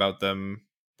thinking about them,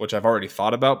 which I've already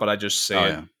thought about, but I just say Oh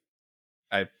it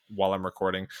yeah. while I'm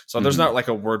recording. So there's Mm-hmm. not like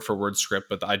a word for word script,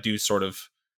 but I do sort of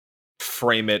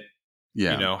frame it,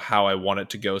 Yeah. how I want it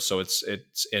to go, so it's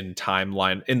in the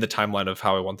timeline of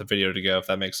how I want the video to go, if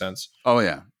that makes sense. Oh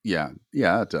yeah. Yeah.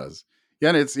 Yeah. It does. Yeah,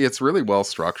 and it's really well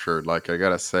structured. Like I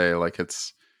gotta say, like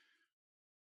it's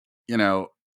you know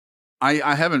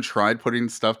I haven't tried putting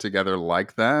stuff together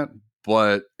like that,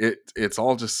 but it's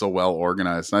all just so well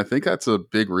organized. And I think that's a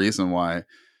big reason why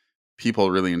people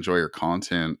really enjoy your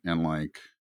content and like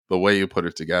the way you put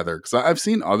it together. Because I've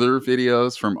seen other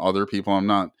videos from other people. I'm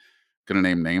not going to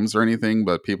name names or anything,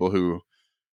 but people who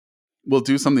will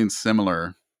do something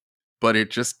similar, but it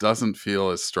just doesn't feel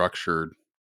as structured,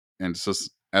 and it's just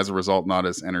as a result not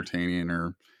as entertaining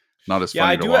or not as Yeah,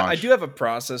 I funny to do. I do watch. have a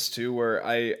process too, where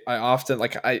I often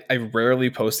like I rarely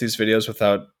post these videos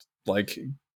without like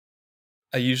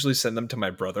I usually send them to my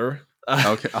brother.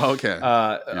 Okay. Okay.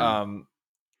 uh, Yeah. um,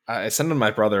 I send them to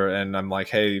my brother, and I'm like,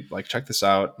 hey, like check this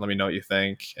out. Let me know what you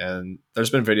think. And there's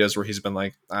been videos where he's been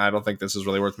like, I don't think this is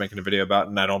really worth making a video about,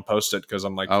 and I don't post it because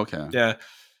I'm like, Okay. yeah.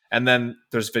 And then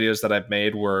there's videos that I've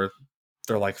made where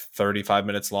they're like 35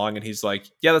 minutes long, and he's like,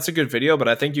 yeah, that's a good video, but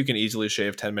I think you can easily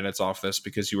shave 10 minutes off this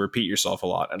because you repeat yourself a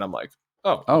lot. And I'm like,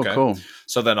 oh, Oh, okay. cool.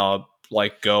 So then I'll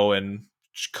like go and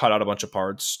cut out a bunch of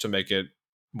parts to make it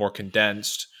more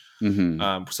condensed. Hmm.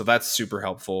 So that's super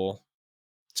helpful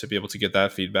to be able to get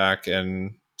that feedback.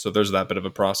 And so there's that bit of a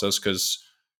process because,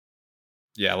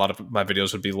 yeah, a lot of my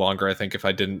videos would be longer, I think, if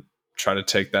I didn't try to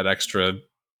take that extra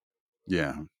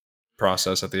Yeah.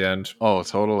 process at the end. Oh,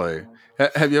 totally.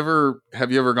 Have you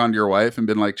ever gone to your wife and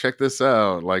been like, check this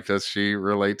out? Like, does she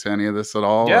relate to any of this at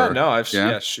all? Yeah, Or no,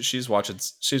 yeah, she's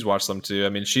watched them too. I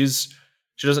mean, she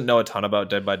doesn't know a ton about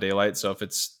Dead by Daylight, so if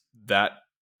it's that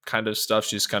kind of stuff,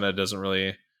 she's kind of doesn't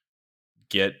really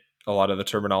get a lot of the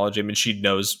terminology. I mean, she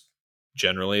knows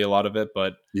generally a lot of it,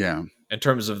 but yeah. in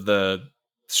terms of the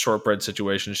shortbread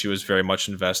situation, she was very much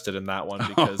invested in that one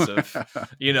because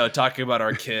of talking about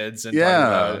our kids and talking Yeah.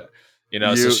 about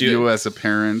so You as a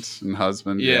parent and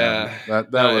husband, yeah. yeah,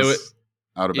 That no, it was was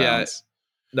out of yeah, bounds.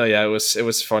 no, yeah, it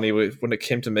was funny when it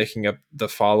came to making up the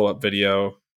follow-up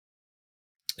video.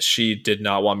 She did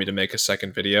not want me to make a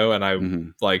second video, and I Hmm.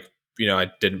 like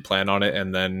I didn't plan on it,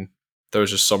 and then there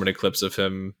was just so many clips of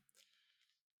him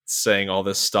saying all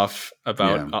this stuff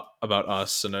Yeah. about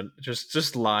us, and then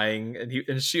just lying,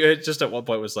 and she just at one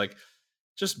point was like,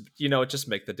 just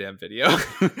make the damn video. Oh,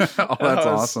 and that's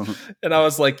I was awesome. and I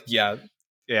was like, yeah,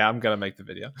 I'm gonna make the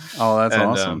video. Oh, that's And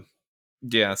awesome.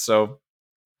 yeah, so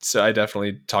I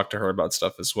definitely talked to her about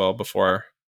stuff as well before.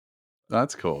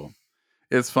 That's cool.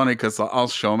 It's funny because I'll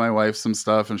show my wife some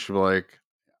stuff and she'll be like,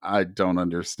 I don't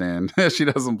understand. She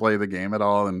doesn't play the game at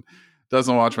all and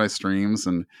doesn't watch my streams.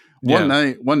 And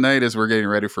Yeah. one night as we're getting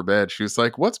ready for bed, she was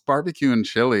like, what's barbecue and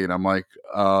chili? And I'm like,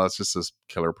 oh, it's just this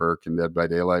killer perk in Dead by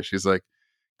Daylight. She's like,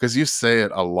 because you say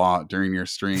it a lot during your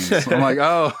streams. I'm like,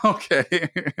 oh, okay.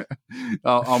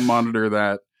 I'll monitor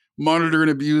that, monitor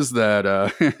and abuse that.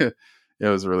 It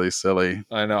was really silly.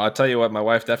 I know. I'll tell you what, my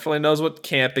wife definitely knows what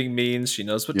camping means. She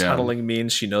knows what Yeah. tunneling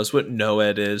means. She knows what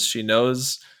NOED is. She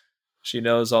knows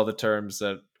all the terms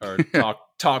that are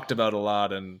talked about a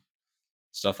lot and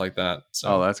stuff like that. Oh,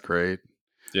 So that's great.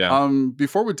 yeah.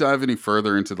 Before we dive any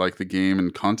further into like the game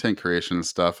and content creation and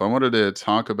stuff, I wanted to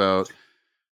talk about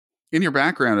in your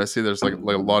background. I see there's like a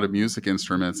lot of music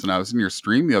instruments, and I was in your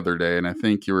stream the other day, and I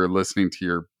think you were listening to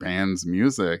your band's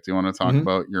music. Do you want to talk Mhm.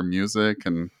 about your music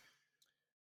and?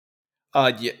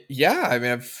 Yeah. I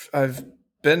mean, I've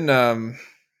been I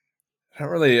don't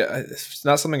really. It's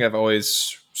not something I've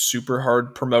always super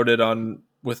hard promoted on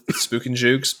with Spook and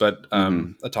Jukes, but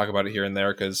Mhm. I talk about it here and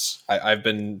there because I've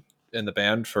been in the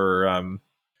band for. I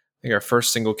think our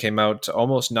first single came out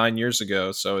almost 9 years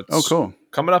ago, so Oh, it's cool.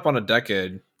 coming up on a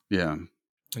decade. Yeah.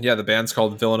 And yeah, the band's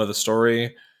called Villain of the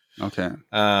Story. Okay.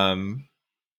 Um,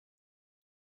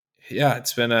 yeah,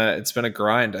 it's been a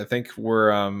grind. I think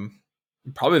we're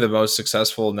probably the most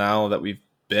successful now that we've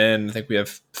been. I think we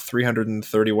have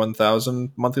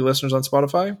 331,000 monthly listeners on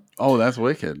Spotify. Oh, that's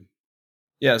wicked.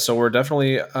 Yeah, so we're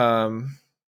definitely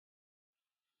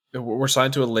we're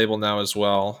signed to a label now as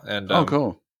well, and Oh,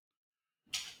 cool.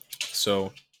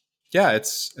 so yeah,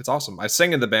 it's awesome. I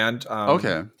sing in the band,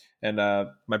 Okay. and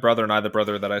my brother and I, the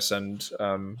brother that I send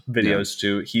Yeah. videos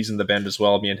to, he's in the band as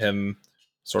well. Me and him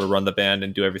sort of run the band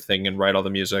and do everything and write all the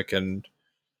music, and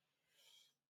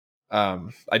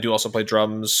I do also play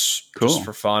drums just Cool.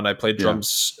 for fun. I played Yeah.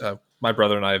 drums. My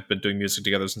brother and I have been doing music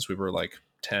together since we were like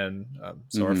 10.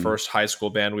 So our Mhm. first high school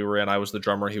band we were in, I was the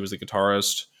drummer, he was the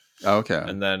guitarist. Okay.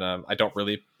 And then I don't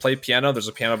really play piano. There's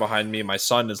a piano behind me. My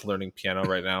son is learning piano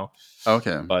right now,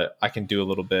 Okay. but I can do a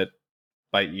little bit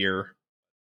by ear.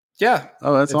 Yeah,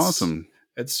 Oh, that's it's awesome.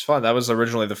 it's fun. That was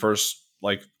originally the first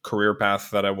like career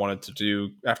path that I wanted to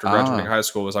do after graduating Ah, high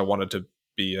school. Was I wanted to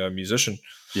be a musician,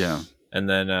 yeah. and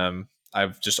then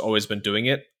I've just always been doing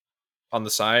it on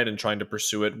the side and trying to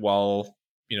pursue it while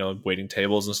waiting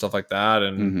tables and stuff like that.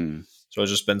 And Mhm. so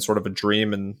it's just been sort of a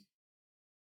dream. And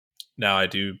now I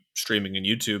do streaming and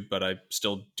YouTube, but I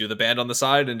still do the band on the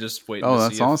side and just waiting Oh, to see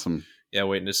that's if awesome.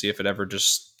 waiting to see if it ever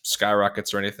just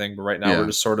skyrockets or anything. But right now we're Yeah.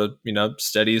 just sort of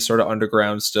steady, sort of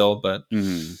underground still. But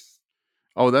Mhm.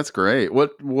 Oh, that's great.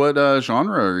 What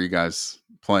genre are you guys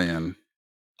playing?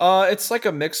 it's like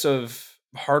a mix of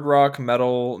hard rock,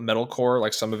 metalcore.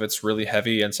 Like some of it's really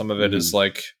heavy, and some of it is Mhm.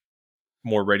 like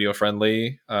more radio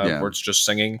friendly, Yeah. where it's just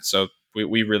singing. So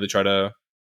we really try to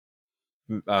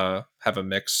have a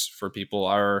mix for people.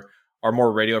 Our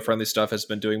more radio friendly stuff has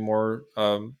been doing more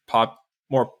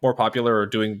more popular, or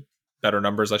doing better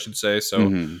numbers, I should say. So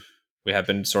Mhm. we have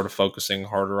been sort of focusing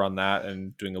harder on that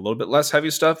and doing a little bit less heavy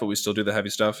stuff, but we still do the heavy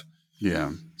stuff.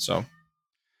 Yeah. So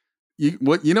You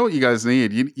know what you guys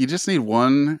need? You just need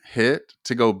one hit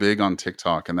to go big on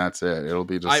TikTok, and that's it. It'll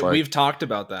be just like, we've talked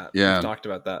about that. We've yeah. talked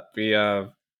about that.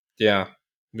 Yeah,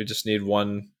 we just need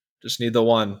one. Just need the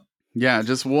one. Yeah,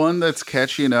 just one that's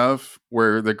catchy enough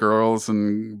where the girls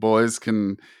and boys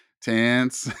can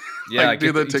dance, Yeah, like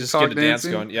do the you just get TikTok a dance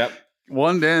dancing. going. Yep.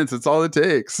 One dance, it's all it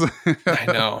takes. I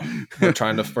know. We're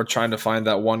trying to find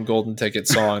that one golden ticket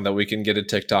song that we can get a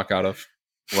TikTok out of.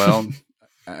 Well,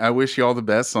 I wish you all the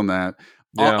best on that.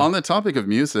 Yeah. On the topic of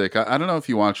music, I don't know if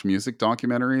you watch music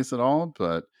documentaries at all,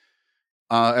 but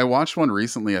I watched one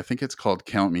recently. I think it's called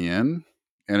Count Me In,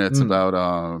 and it's Mm.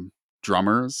 about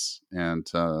drummers and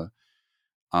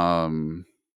um,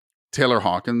 Taylor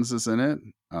Hawkins is in it.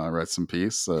 Rest in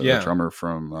peace, the Yeah. drummer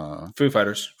from Foo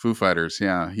Fighters. Foo Fighters.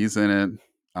 Yeah, he's in it.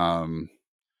 Um,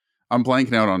 I'm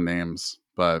blanking out on names,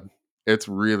 but it's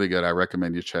really good. I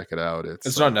recommend you check it out.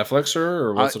 It's not Netflix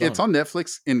or what's it It's on? on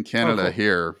Netflix in Oh, Canada cool.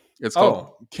 here. It's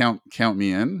called Oh, Count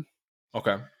Me In,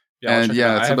 okay. Yeah, I'll and check it out.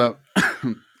 yeah, I it's haven't. about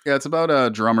yeah, it's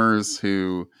about drummers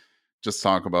who just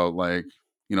talk about like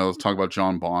talk about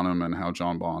John Bonham and how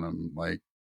John Bonham like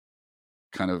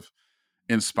kind of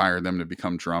inspired them to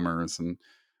become drummers, and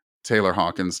Taylor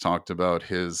Hawkins talked about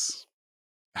his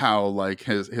how like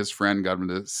his friend got him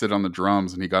to sit on the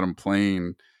drums and he got him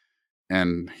playing,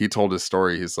 and he told his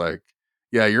story. He's like,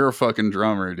 yeah, you're a fucking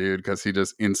drummer, dude, because he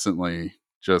just instantly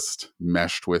just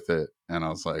meshed with it. And I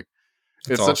was like,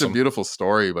 That's it's such a awesome. beautiful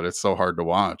story, but it's so hard to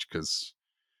watch because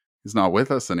he's not with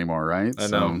us anymore, right? I know.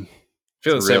 So I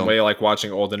feel it's the a same real, way, like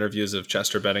watching old interviews of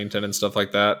Chester Bennington and stuff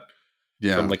like that from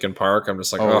yeah. Linkin Park. I'm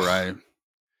just like, Oh, oh, right.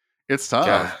 It's God.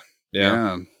 tough. Yeah.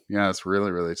 Yeah. Yeah. It's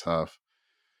really, really tough.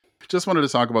 Just wanted to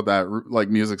talk about that, like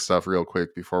music stuff real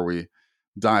quick before we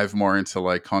dive more into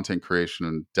like content creation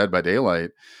and Dead by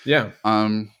Daylight. Yeah.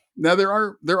 Now there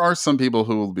are some people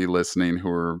who will be listening who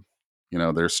are,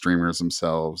 they're streamers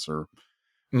themselves or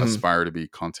Mhm. aspire to be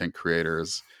content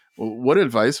creators. What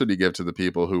advice would you give to the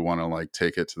people who want to like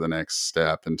take it to the next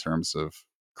step in terms of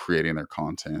creating their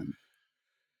content?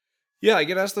 Yeah, I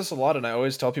get asked this a lot, and I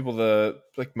always tell people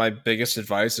my biggest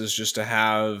advice is just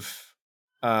to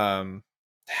um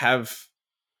have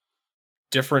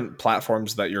different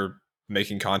platforms that you're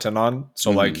making content on. So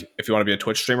Mm-hmm. like if you want to be a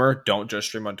Twitch streamer, don't just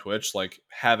stream on Twitch. Like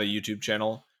have a YouTube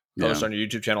channel, Yeah. post on your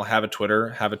YouTube channel, have a Twitter,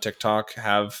 have a TikTok,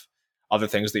 have other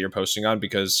things that you're posting on,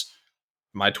 because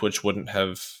my Twitch wouldn't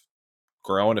have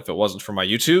grown if it wasn't for my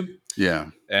YouTube. Yeah.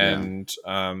 Yeah. And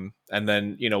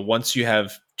then, once you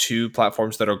have two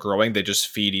platforms that are growing, they just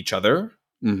feed each other.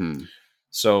 Mm-hmm.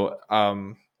 So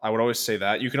I would always say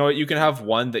that you can have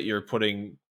one that you're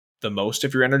putting the most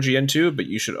of your energy into, but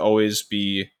you should always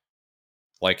be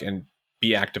and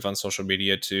be active on social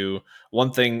media too.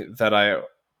 One thing that I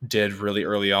did really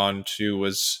early on too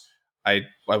was I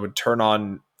would turn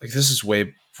on, like, this is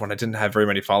way when I didn't have very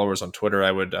many followers on Twitter.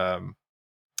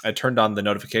 I turned on the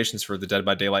notifications for the Dead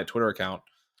by Daylight Twitter account,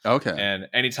 Okay. and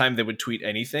anytime they would tweet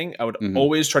anything, I would Mm-hmm.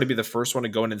 always try to be the first one to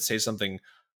go in and say something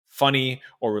funny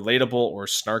or relatable or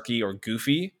snarky or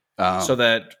goofy, so Oh.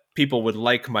 that people would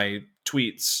like my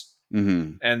tweets.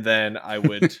 Mm-hmm. And then I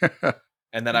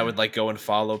would like go and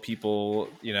follow people,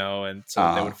 and so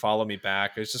that they would follow me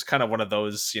back. It's just kind of one of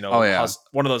those, Oh yeah.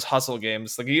 one of those hustle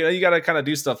games. Like, you got to kind of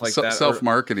do stuff like that. Self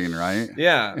marketing, right?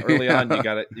 Yeah, early on,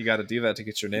 Yeah. you got to do that to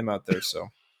get your name out there. So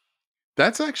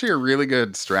That's actually a really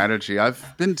good strategy.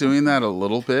 I've been doing that a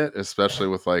little bit, especially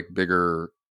with like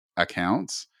bigger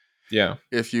accounts. yeah,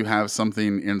 If you have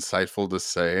something insightful to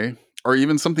say or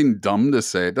even something dumb to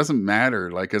say, it doesn't matter.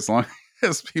 Like as long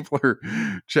as people are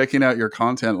checking out your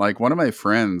content, like one of my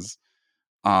friends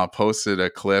posted a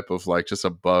clip of like just a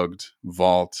bugged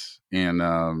vault in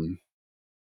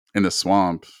the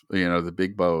swamp, the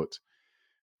big boat.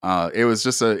 It was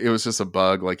just a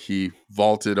bug. Like he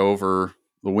vaulted over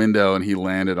the window and he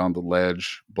landed on the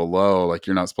ledge below. Like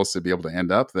you're not supposed to be able to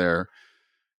end up there.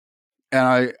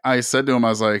 And I said to him, I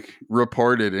was like,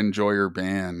 reported, enjoy your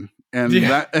ban. And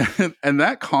yeah. that and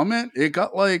that comment, it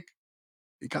got like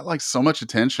so much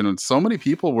attention and so many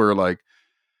people were like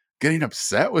getting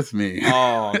upset with me.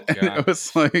 Oh And god, it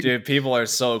was like, dude, people are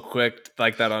so quick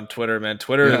like that on Twitter, man.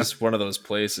 Twitter yeah, is one of those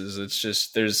places. It's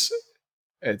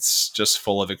just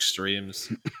full of extremes.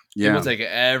 People yeah, take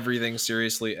everything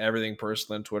seriously, everything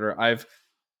personal on Twitter.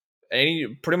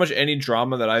 Pretty much any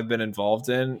drama that I've been involved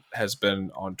in has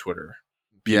been on Twitter.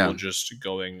 yeah, People just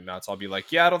going nuts. I'll be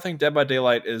like, yeah, I don't think Dead by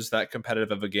Daylight is that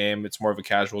competitive of a game. It's more of a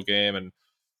casual game. And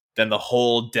then the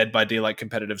whole Dead by Daylight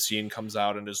competitive scene comes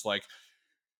out and is like,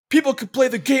 people can play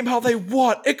the game how they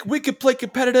want. We could play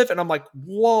competitive. And I'm like,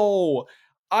 whoa,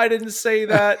 I didn't say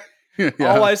that. All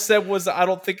yeah, I said was I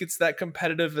don't think it's that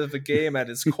competitive of a game at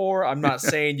its core. I'm not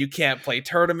saying you can't play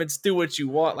tournaments, do what you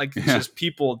want. Like, it's yeah, just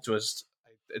people just,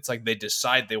 it's like they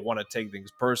decide they want to take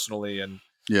things personally, and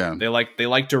yeah. they like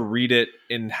to read it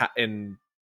in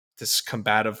this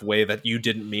combative way that you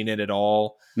didn't mean it at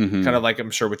all. Kind Hmm. of like,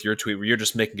 I'm sure with your tweet where you're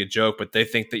just making a joke, but they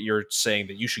think that you're saying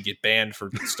that you should get banned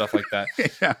for stuff like that.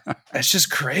 Yeah, It's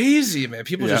just crazy, man.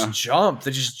 People just yeah, jump.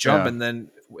 They just jump, yeah. and then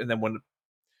when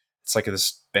it's like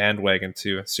this bandwagon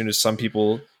too. As soon as some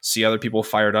people see other people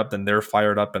fired up, then they're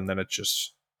fired up, and then it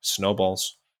just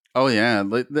snowballs. Oh yeah.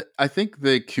 I think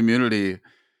the community,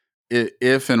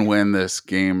 if and when this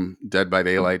game Dead by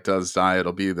Daylight does die,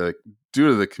 it'll be due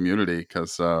to the community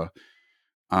because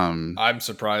um I'm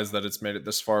surprised that it's made it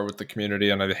this far with the community,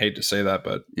 and I hate to say that,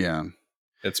 but yeah,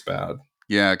 it's bad.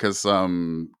 yeah, because I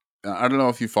don't know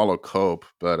if you follow Cope,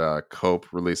 but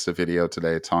Cope released a video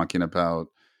today talking about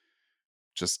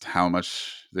just how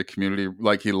much the community,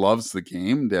 like, he loves the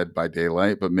game Dead by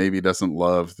Daylight, but maybe doesn't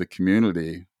love the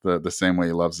community the same way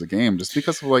he loves the game, just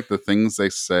because of like the things they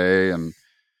say, and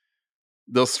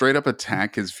they'll straight up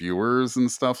attack his viewers and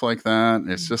stuff like that.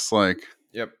 It's just like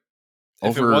Yep.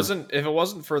 If it over. wasn't if it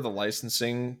wasn't for the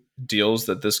licensing deals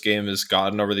that this game has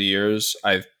gotten over the years,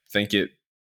 I think it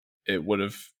would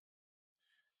have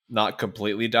not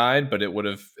completely died, but it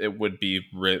would be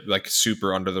like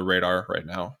super under the radar right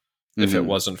now if it Mhm.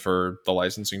 wasn't for the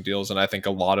licensing deals. And I think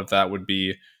a lot of that would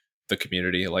be the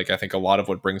community. Like, I think a lot of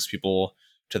what brings people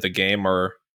to the game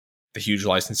are the huge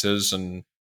licenses, and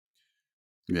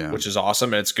Yeah. which is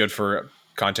awesome, and it's good for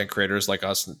content creators like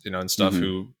us, and stuff Mhm.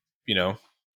 who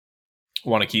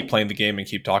want to keep playing the game and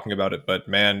keep talking about it. But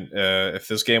man, if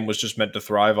this game was just meant to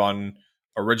thrive on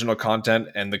original content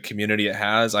and the community it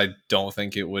has, I don't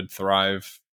think it would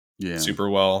thrive Yeah. super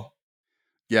well.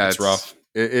 Yeah, It's rough.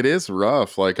 it is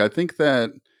rough. Like, I think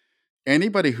that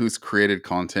anybody who's created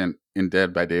content in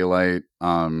Dead by Daylight,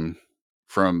 from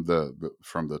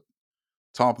the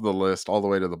top of the list all the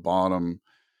way to the bottom,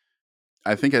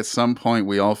 I think at some point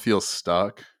we all feel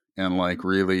stuck and like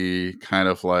really kind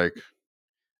of like,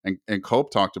 and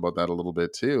Cope talked about that a little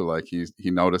bit too. Like he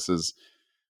notices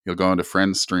he'll go into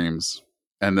friend streams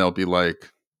and they'll be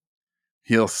like,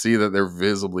 he'll see that they're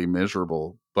visibly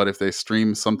miserable, but if they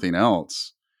stream something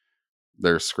else,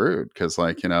 they're screwed because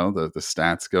like, the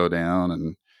stats go down.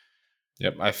 And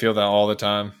Yep, I feel that all the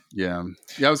time. yeah,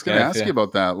 I was going Yeah, to I ask you feel,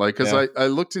 about that, like because yeah. I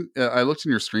looked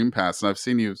in your stream pass and I've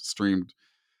seen you streamed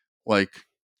like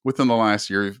within the last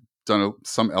year you've done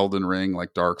some Elden Ring,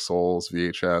 like Dark Souls,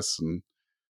 VHS, and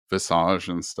Visage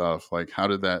and stuff. Like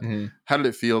Mhm. how did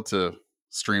it feel to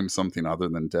stream something other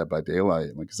than Dead by Daylight?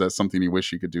 Like, is that something you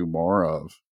wish you could do more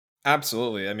of?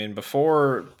 Absolutely. I mean,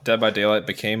 before Dead by Daylight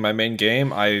became my main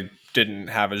game, I didn't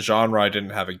have a genre. I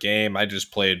didn't have a game. I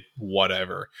just played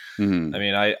whatever. I Hmm.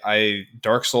 mean, I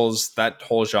Dark Souls, that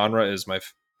whole genre is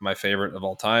my favorite of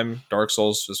all time. Dark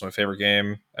Souls is my favorite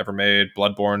game ever made.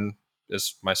 Bloodborne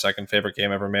is my second favorite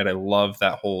game ever made. I love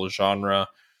that whole genre.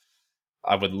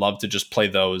 I would love to just play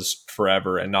those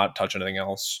forever and not touch anything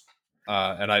else.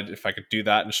 And if I could do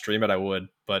that and stream it, I would.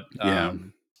 Yeah.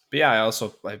 But yeah,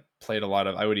 I played a lot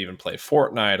of. I would even play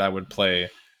Fortnite. I would play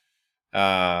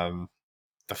um,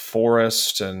 The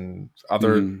Forest and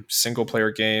other Hmm. single player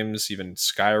games, even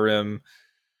Skyrim.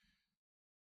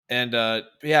 And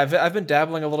yeah, I've been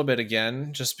dabbling a little bit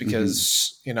again, just Hmm.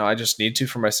 because I just need to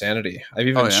for my sanity. I've Oh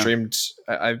even yeah. streamed.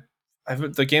 I've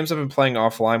the games I've been playing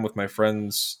offline with my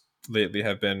friends lately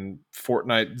have been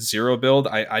Fortnite Zero Build.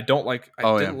 I don't like.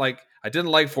 Oh yeah. I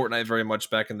didn't like Fortnite very much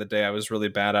back in the day. I was really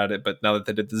bad at it, but now that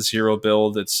they did the Zero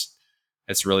Build, it's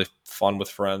really fun with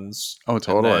friends. Oh And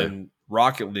totally. then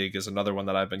Rocket League is another one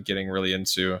that I've been getting really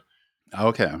into.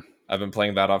 Okay. I've been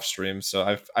playing that off stream,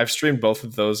 so I've streamed both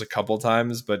of those a couple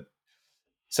times, but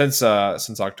since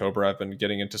October, I've been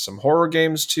getting into some horror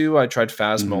games too. I tried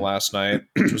Phasmo Hmm. last night,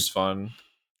 which was fun.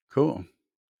 Cool.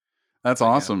 That's But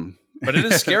yeah, awesome. but it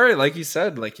is scary, like you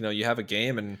said. Like you have a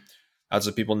game, and that's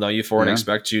what people know you for and Yeah.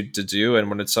 expect you to do. And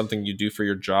when it's something you do for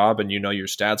your job, and your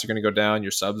stats are going to go down,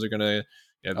 your subs are going to, Oh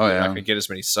you're not yeah. going to get as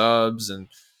many subs, and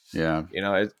Yeah.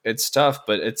 it's tough.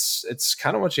 But it's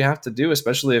kind of what you have to do,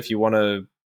 especially if you want to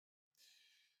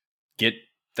get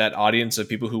that audience of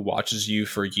people who watches you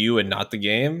for you and not the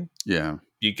game. Yeah.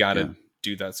 You got Yeah. to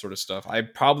do that sort of stuff. I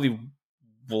probably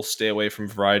will stay away from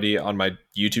variety on my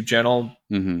YouTube channel,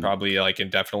 Hmm. probably like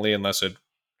indefinitely, unless it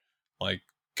like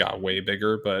got way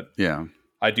bigger. But Yeah.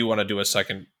 I do want to do a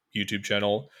second YouTube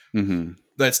channel Hmm.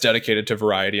 that's dedicated to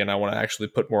variety, and I want to actually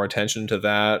put more attention to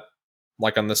that,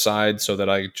 like on the side, so that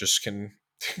I just can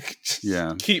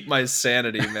Yeah. keep my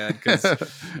sanity, man. Because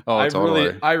Oh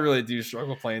totally. I really do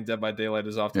struggle playing Dead by Daylight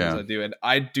as often as Yeah. I do,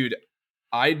 and dude,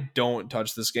 I don't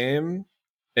touch this game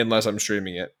unless I'm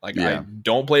streaming it. Like I Yeah.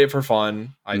 don't play it for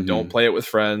fun. I don't Hmm. play it with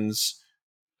friends.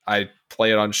 I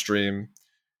play it on stream,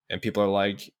 and people are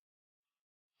like,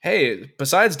 "Hey,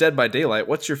 besides Dead by Daylight,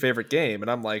 what's your favorite game?"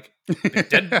 And I'm like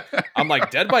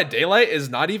Dead by Daylight is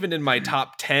not even in my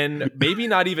top 10, maybe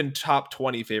not even top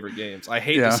 20 favorite games. I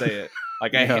hate to Yeah. say it.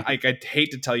 Like Yeah. I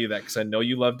hate to tell you that, cuz I know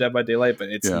you love Dead by Daylight, but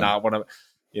it's Yeah. not what I'm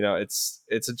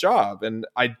it's a job, and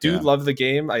I do Yeah. love the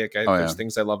game. Oh There's yeah.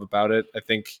 things I love about it. I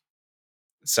think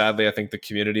sadly I think the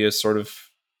community has sort of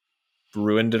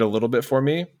ruined it a little bit for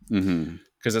me, Hmm.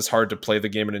 because it's hard to play the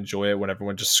game and enjoy it when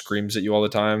everyone just screams at you all the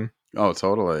time. Oh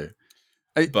totally.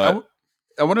 But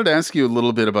I wanted to ask you a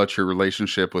little bit about your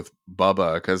relationship with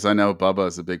Bubba because I know Bubba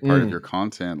is a big part of your mm,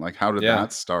 content. Like, how did yeah.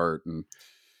 that start, and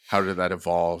how did that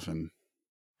evolve? And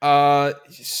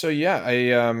So yeah,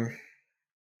 it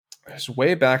was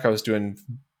way back. I was doing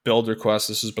build requests.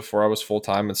 This was before I was full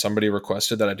time, and somebody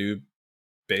requested that I do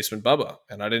Basement Bubba,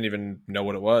 and I didn't even know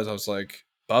what it was. I was like,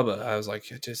 Bubba. I was like,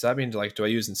 does that mean like do I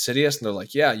use Insidious? And they're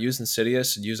like, yeah, use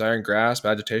Insidious and use Iron Grasp,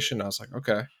 Agitation. And I was like,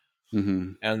 okay.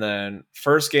 hmm. And then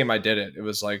first game I did it, it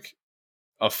was like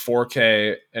a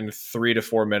 4K in 3 to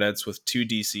 4 minutes with two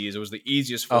DCs. It was the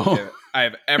easiest 4K Oh, I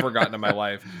have ever gotten in my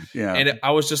life, yeah, and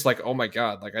I was just like, oh my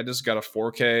god, like I just got a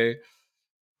 4K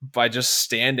by just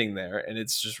standing there, and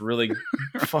it's just really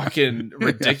fucking yeah,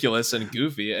 ridiculous and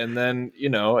goofy. And then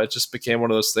it just became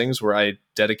one of those things where I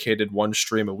dedicated one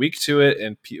stream a week to it,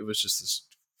 and it was just this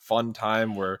fun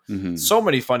time where hmm, so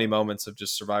many funny moments of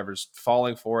just survivors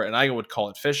falling for it. And I would call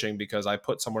it fishing, because I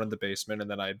put someone in the basement, and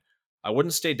then I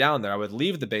wouldn't stay down there. I would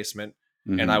leave the basement,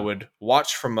 and I hmm, would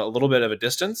watch from a little bit of a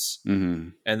distance, hmm.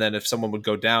 and then if someone would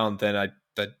go down, then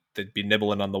they'd be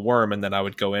nibbling on the worm, and then I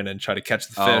would go in and try to catch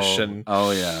the fish. Oh, And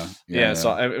oh, yeah, yeah, yeah,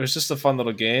 so yeah. it was just a fun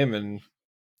little game, and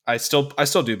I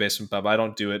still do Basement Bubba. I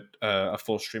don't do it a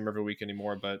full stream every week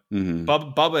anymore, but Hmm.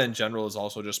 Bubba in general is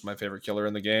also just my favorite killer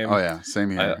in the Oh game. yeah,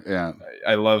 same I here. Yeah.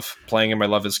 I love playing him. I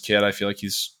love his kid. I feel like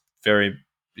he's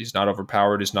not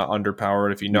overpowered. He's not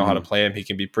underpowered. If you know how to Hmm. play him, he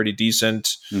can be pretty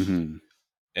decent. Hmm.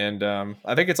 And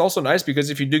I think it's also nice because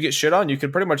if you do get shit on, you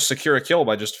can pretty much secure a kill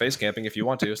by just face camping if you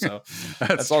want to. So That's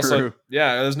that's also, true.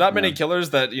 yeah, there's not Yeah. many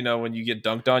killers that, when you get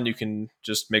dunked on, you can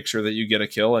just make sure that you get a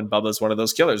kill. And Bubba's one of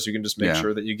those killers. You can just make Yeah.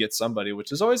 sure that you get somebody,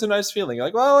 which is always a nice feeling. You're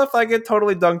like, well, if I get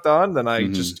totally dunked on, then I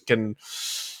Mhm. just can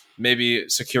maybe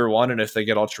secure one. And if they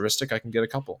get altruistic, I can get a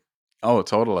couple. Oh,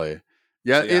 totally.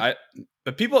 Yeah. So yeah,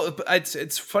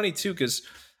 it's funny too because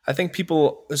I think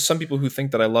there's some people who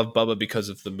think that I love Bubba because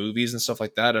of the movies and stuff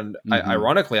like that, and Mhm.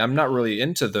 ironically, I'm not really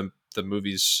into the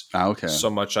movies Okay. so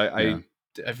much. Yeah.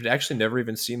 I've actually never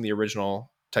even seen the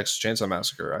original Texas Chainsaw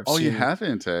Massacre. Oh, you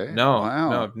haven't, eh? No,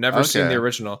 Wow. I've never seen the Okay.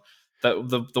 original.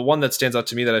 The one that stands out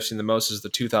to me that I've seen the most is the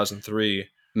 2003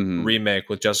 Mhm. remake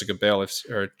with Jessica Biel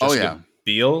or Oh Jessica yeah.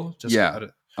 Biel. Yeah.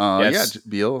 Yeah. Yes,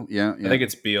 Beale. Yeah. I Yeah. think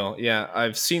it's Beale. Yeah,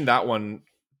 I've seen that one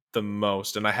the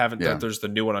most, and I haven't. Yeah. There's the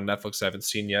new one on Netflix I haven't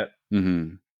seen yet,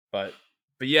 Mhm. but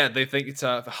yeah, they think it's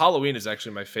Halloween is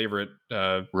actually my favorite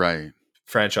Right.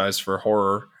 franchise for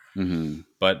horror, Mhm.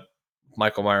 but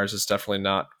Michael Myers is definitely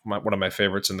not one of my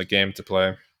favorites in the game to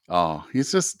play. Oh,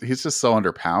 he's just so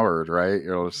underpowered, right?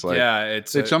 You're just like Yeah,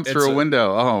 they jump through a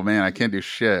window. Oh man, I can't do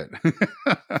shit.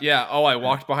 yeah. Oh, I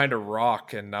walked behind a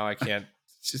rock, and now I can't.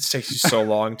 It takes you so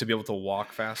long to be able to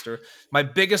walk faster. My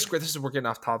biggest gripe. This is we're getting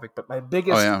off topic, but my Oh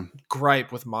biggest yeah.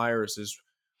 gripe with Myers is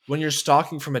when you're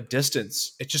stalking from a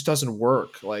distance, it just doesn't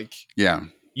work. Like Yeah.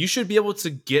 you should be able to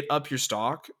get up your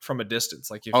stalk from a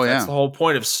distance. Like if Oh that's yeah. the whole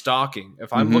point of stalking.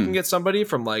 If I'm looking Mhm. at somebody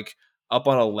from like up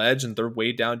on a ledge and they're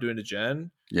way down doing a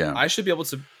gen, Yeah. I should be able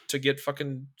to get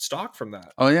fucking stalk from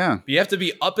that. Oh yeah. But you have to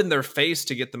be up in their face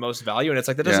to get the most value, and it's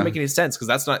like that doesn't Yeah. make any sense because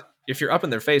that's not. If you're up in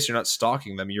their face, you're not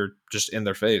stalking them. You're just in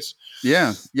their face.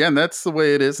 Yeah. Yeah, and that's the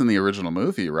way it is in the original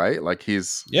movie, right? Like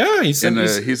he's Yeah, he's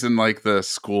in like the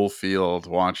school field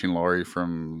watching Laurie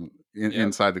from yep.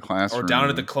 inside the Or classroom. down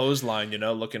at the clothesline,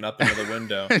 looking up into the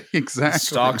window. Exactly. He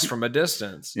stalks from a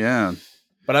distance. Yeah.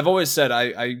 But I've always said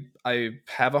I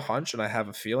have a hunch and I have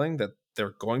a feeling that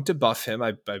they're going to buff him.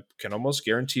 I can almost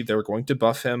guarantee they're going to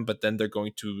buff him, but then they're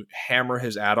going to hammer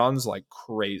his add-ons like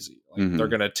crazy. Like they're Mhm.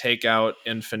 going to take out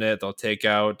Infinite. They'll take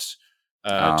out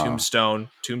Tombstone.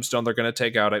 Tombstone they're going to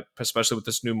take out, especially with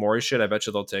this new Mori shit. I bet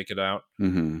you they'll take it out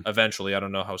Mhm. eventually. I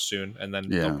don't know how soon. And then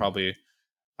they'll Yeah. probably.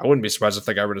 I wouldn't be surprised if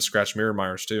they got rid of Scratch Mirror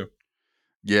Myers too.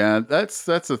 Yeah, that's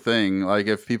the thing. Like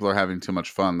if people are having too much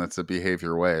fun, that's a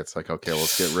behavior way. It's like, okay,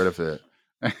 let's get rid of it.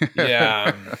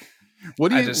 Yeah, What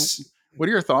do I you just. what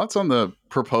are your thoughts on the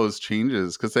proposed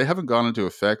changes? Because they haven't gone into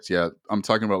effect yet. I'm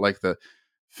talking about like the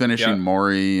finishing Yeah.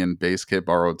 Mori and base kit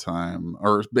borrowed time,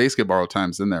 or base kit borrowed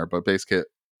time's in there, but base kit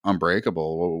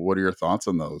unbreakable. What are your thoughts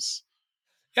on those?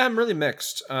 Yeah, I'm really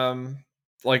mixed.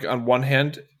 Like on one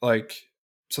hand,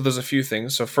 so there's a few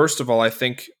things. So first of all, I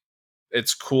think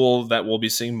it's cool that we'll be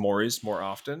seeing Moris more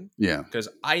often Yeah. because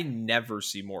I never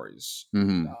see Moris.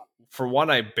 Hmm. For one,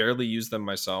 I barely use them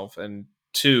myself, and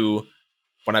two,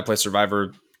 when I play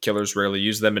Survivor, killers rarely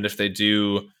use them, and if they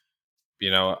do,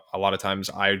 a lot of times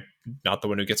I'm not the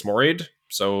one who gets Mori'd,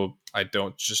 so I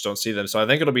don't see them. So I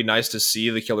think it'll be nice to see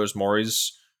the killers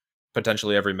Moris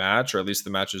potentially every match, or at least the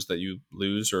matches that you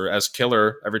lose, or as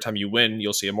killer, every time you win,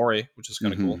 you'll see a Mori, which is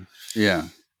kind of cool. Yeah.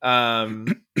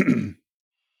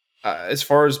 As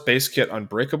far as base kit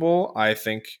unbreakable, I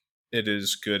think it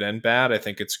is good and bad. I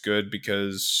think it's good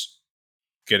because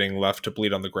getting left to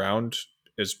bleed on the ground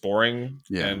is boring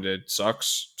and it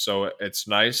sucks. So it's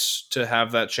nice to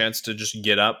have that chance to just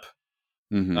get up.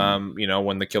 When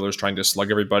the killer's trying to slug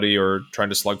everybody or trying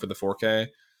to slug for the 4K.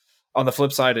 On the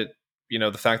flip side,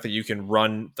 the fact that you can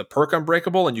run the perk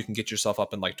unbreakable and you can get yourself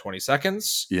up in like 20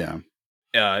 seconds. Yeah.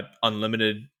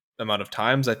 Unlimited amount of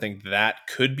times, I think that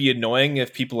could be annoying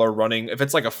if people are running, if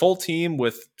it's like a full team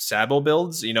with Sabo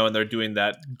builds, and they're doing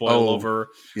that boil over,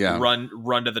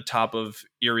 run to the top of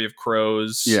Eyrie of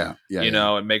Crows,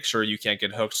 and make sure you can't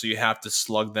get hooked, so you have to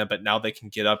slug them, but now they can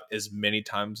get up as many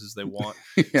times as they want.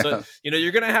 So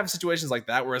you're gonna have situations like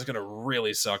that where it's gonna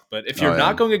really suck, but if you're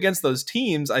not going against those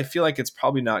teams, I feel like it's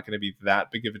probably not going to be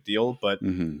that big of a deal. But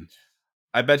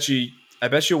I bet you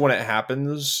when it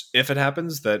happens, if it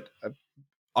happens, that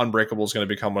Unbreakable is going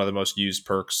to become one of the most used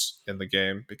perks in the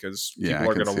game because people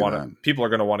are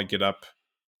going to want to get up,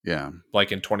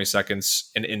 like in 20 seconds,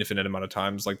 an infinite amount of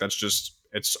times. Like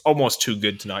it's almost too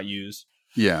good to not use.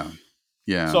 Yeah.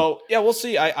 So yeah, we'll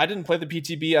see. I didn't play the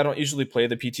PTB. I don't usually play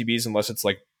the PTBs unless it's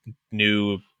like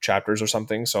new chapters or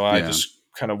something. So I just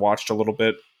kind of watched a little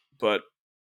bit, but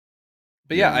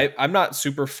yeah, I'm not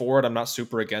super for it. I'm not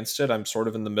super against it. I'm sort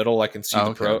of in the middle. I can see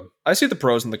I see the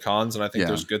pros and the cons, and I think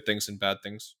there's good things and bad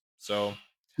things. So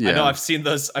I know I've seen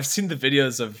the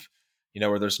videos of,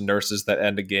 where there's nurses that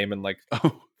end a game in like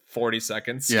 40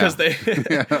 seconds because they.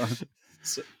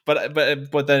 So,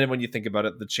 but then when you think about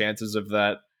it, the chances of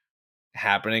that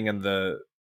happening and the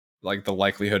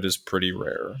likelihood is pretty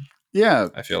rare. Yeah,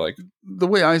 I feel like the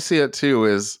way I see it too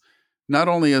is not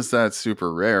only is that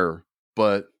super rare,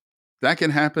 but that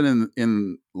can happen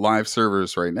in live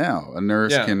servers right now. A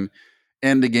nurse can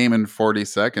end a game in 40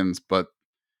 seconds, but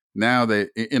now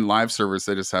in live servers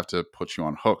they just have to put you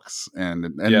on hooks and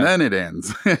then it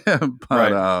ends.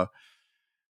 But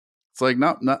it's like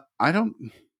not I don't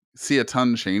see a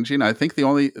ton changing. I think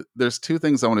there's two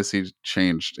things I want to see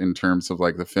changed in terms of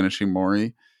like the finishing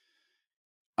Mori.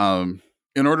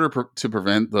 In order to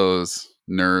prevent those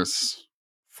nurse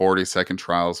 40-second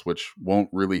trials, which won't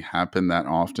really happen that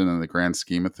often in the grand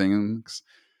scheme of things,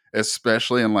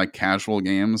 especially in like casual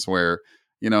games where,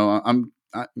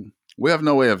 we have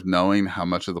no way of knowing how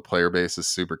much of the player base is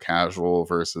super casual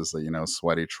versus the,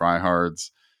 sweaty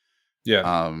tryhards.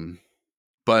 Yeah.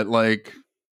 But like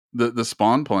the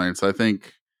spawn points, I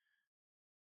think,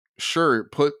 sure,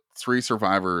 put 3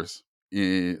 survivors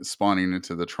spawning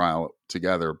into the trial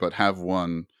together, but have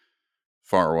one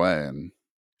far away, and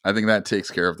I think that takes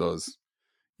care of those,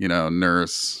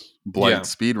 nurse blight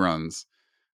speed runs.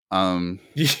 And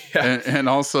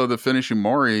also the finishing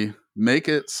Mori, make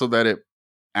it so that it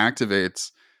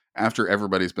activates after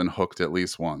everybody's been hooked at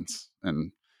least once,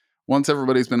 and once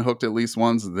everybody's been hooked at least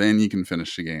once, then you can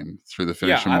finish the game through the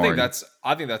finishing Mori.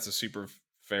 I think that's a super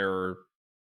fair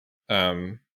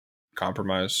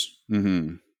compromise.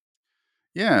 Mm-hmm.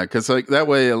 Yeah, because like that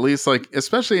way, at least like,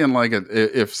 especially in like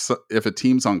if a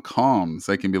team's on comms,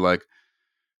 they can be like,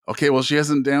 okay, well, she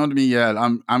hasn't downed me yet.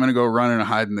 I'm gonna go run and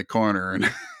hide in the corner,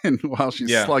 and while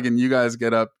she's slugging, you guys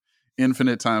get up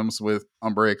infinite times with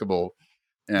Unbreakable,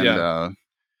 and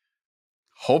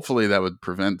hopefully that would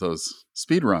prevent those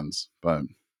speed runs. But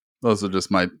those are just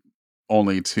my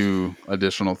only 2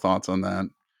 additional thoughts on that.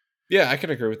 Yeah, I can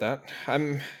agree with that.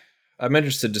 I'm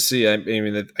interested to see. I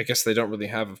mean, I guess they don't really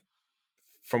have.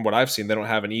 From what I've seen, they don't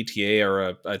have an ETA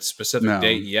or a specific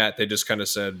date yet. They just kind of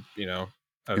said,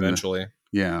 eventually.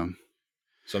 So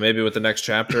maybe with the next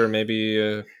chapter,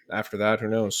 maybe after that, who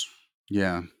knows?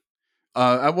 Yeah.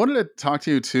 I wanted to talk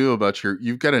to you too about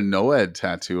you've got a Noed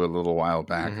tattoo a little while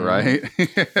back, right?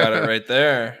 Got it right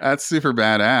there. That's super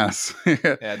badass.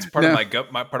 Yeah, it's part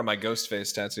of my ghost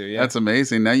face tattoo. Yeah, that's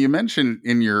amazing. Now you mentioned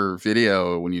in your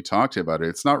video when you talked about it,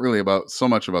 it's not really so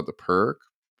much about the perk,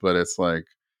 but it's like,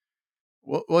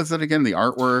 what was it again? The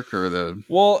artwork or the?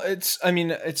 Well,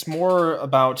 it's more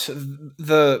about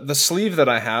the sleeve that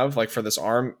I have, like for this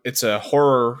arm. It's a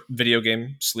horror video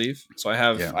game sleeve. So I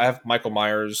have Michael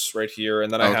Myers right here,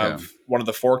 and then I have one of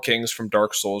the 4 kings from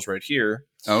Dark Souls right here.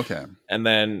 Okay. And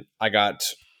then I got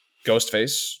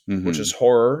Ghostface, which is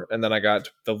horror, and then I got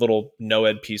the little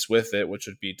Noed piece with it, which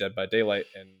would be Dead by Daylight.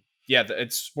 And yeah,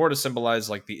 it's more to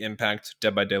symbolize like the impact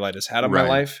Dead by Daylight has had on my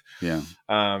life. Yeah.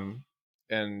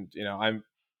 And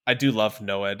I do love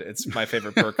Noed. It's my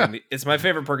favorite perk. It's my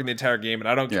favorite perk in the entire game. And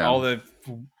I don't get all the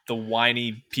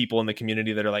whiny people in the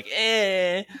community that are like,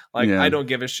 I don't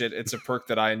give a shit. It's a perk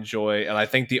that I enjoy, and I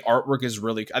think the artwork is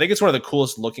I think it's one of the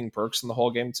coolest looking perks in the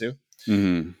whole game too.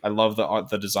 Mm-hmm. I love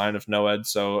the design of Noed.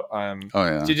 So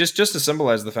just to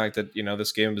symbolize the fact that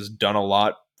this game has done a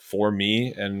lot for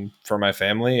me and for my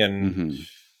family, and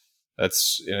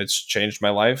it's changed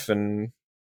my life. And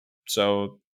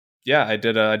so yeah, I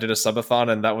did a subathon,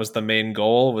 and that was the main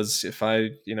goal, was if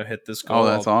I hit this goal. Oh,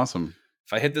 that's awesome.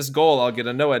 If I hit this goal, I'll get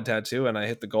a Noed tattoo, and I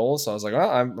hit the goal. So I was like, well,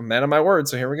 I'm a man of my word.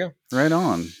 So here we go. Right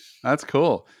on. That's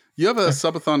cool. You have a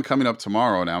subathon coming up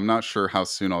tomorrow. Now I'm not sure how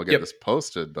soon I'll get this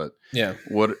posted, but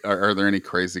what are there any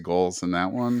crazy goals in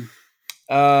that one?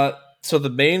 So the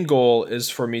main goal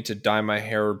is for me to dye my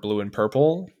hair blue and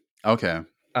purple. Okay.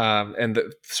 And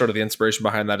sort of the inspiration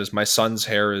behind that is my son's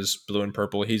hair is blue and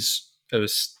purple. He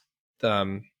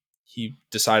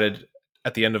decided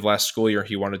at the end of last school year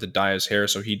he wanted to dye his hair,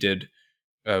 so he did.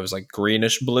 It was like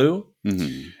greenish blue,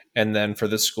 and then for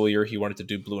this school year he wanted to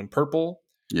do blue and purple.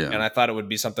 Yeah, and I thought it would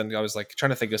be something. I was like trying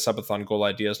to think of subathon goal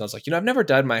ideas, and I was like, I've never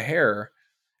dyed my hair,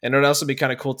 and it would also be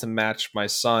kind of cool to match my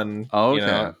son. Oh,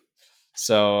 okay.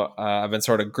 So I've been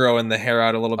sort of growing the hair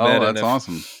out a little bit. Oh, that's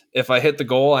awesome. If I hit the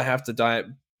goal, I have to dye it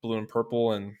blue and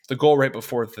purple, and the goal right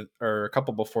before or a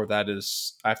couple before that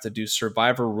is I have to do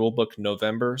Survivor Rulebook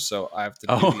November. So I have to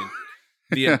do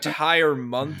the entire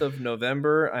month of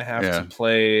November. I have to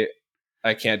play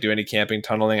I can't do any camping,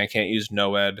 tunneling. I can't use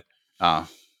NoEd. Ah,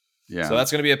 So yeah.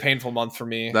 that's going to be a painful month for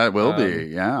me. That will be,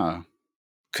 yeah.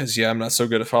 Because I'm not so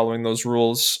good at following those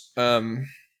rules.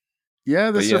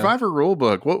 Yeah, the But yeah, Survivor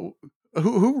rulebook.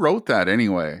 Who wrote that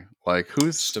anyway? Like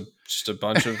who's just a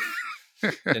bunch of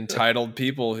entitled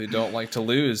people who don't like to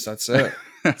lose. That's it.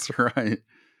 That's right.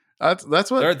 That's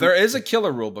what There is a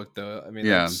killer rule book though. I mean,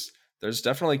 Yeah, there's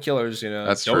definitely killers.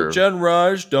 that's Don't true. gen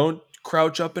rush. Don't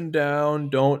crouch up and down.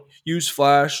 Don't use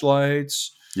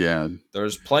flashlights. Yeah.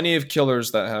 There's plenty of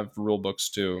killers that have rule books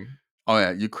too. Oh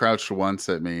yeah, you crouched once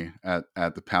at me at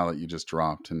the pallet you just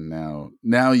dropped, and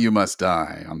now you must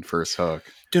die on first hook.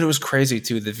 Dude, it was crazy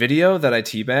too. The video that I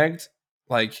teabagged,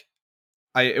 like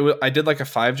I did like a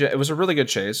 5 jet. It was a really good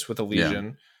chase with a Yeah.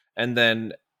 Legion, and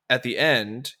then at the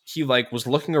end he like was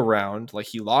looking around like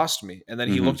he lost me, and then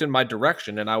he Mhm. looked in my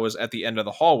direction, and I was at the end of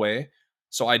the hallway.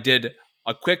 So I did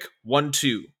a quick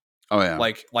 1-2, Oh yeah.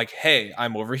 like hey,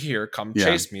 I'm over here. Come Yeah.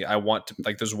 chase me. I want to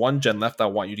like. There's one gen left. I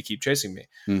want you to keep chasing me.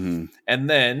 Mhm. And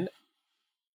then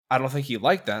I don't think he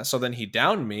liked that. So then he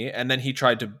downed me, and then he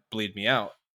tried to bleed me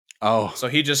out. Oh. So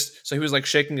he was like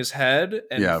shaking his head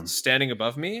and Yeah. standing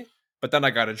above me. But then I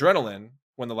got adrenaline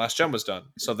when the last gem was done.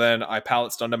 So then I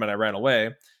pallet stunned him and I ran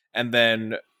away. And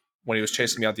then when he was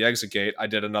chasing me out the exit gate, I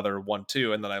did another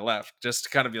 1-2 and then I left just to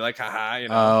kind of be like, haha,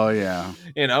 Oh yeah.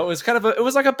 it was kind of it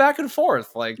was like a back and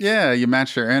forth. Like, Yeah, you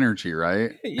match their energy,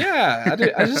 right? yeah,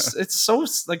 I just it's so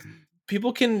like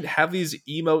people can have these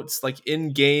emotes like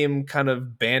in game kind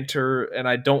of banter, and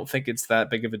I don't think it's that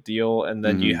big of a deal. And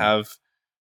then you Mhm. have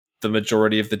the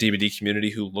majority of the DBD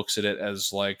community who looks at it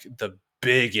as like the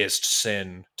biggest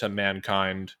sin to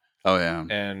mankind. Oh yeah.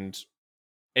 And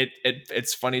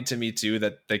it's funny to me too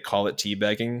that they call it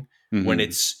teabagging when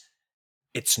Mhm.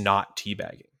 it's not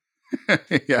teabagging.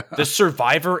 Yeah. The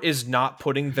survivor is not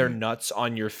putting their nuts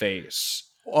on your face.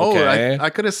 Oh, Okay. I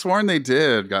could have sworn they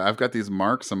did. I've got these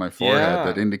marks on my forehead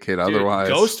that indicate Dude, otherwise.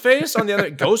 Ghostface on the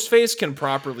other Ghostface can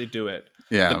properly do it.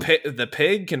 Yeah. The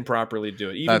pig can properly do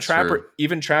it. That's true.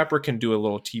 Even Trapper can do a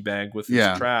little teabag with his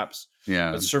Yeah. traps.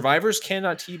 Yeah. But survivors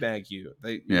cannot teabag you.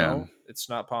 You know, it's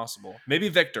not possible. Maybe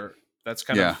Victor. That's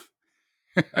kind of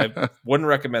I wouldn't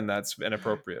recommend that. It's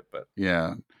inappropriate, but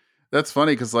yeah. That's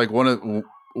funny because like one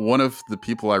of the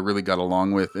people I really got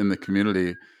along with in the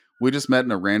community, we just met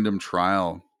in a random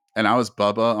trial, and I was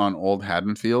Bubba on Old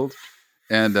Haddonfield,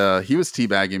 and he was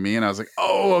teabagging me, and I was like,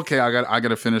 oh, okay, I got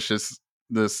to finish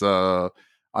this I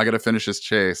got to finish this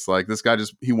chase. Like this guy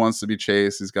he wants to be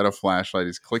chased. He's got a flashlight.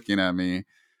 He's clicking at me.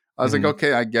 I was like,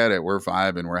 okay, I get it. We're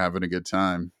vibing. We're having a good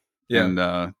time. yeah.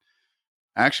 And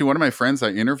actually, one of my friends I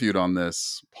interviewed on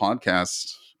this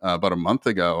podcast about a month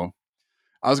ago,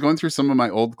 I was going through some of my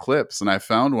old clips and I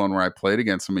found one where I played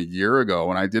against him a year ago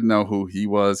and I didn't know who he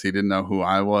was. He didn't know who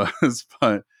I was,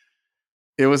 but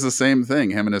it was the same thing.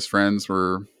 Him and his friends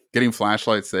were getting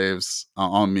flashlight saves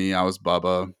on me. I was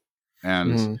Bubba.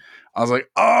 And I was like,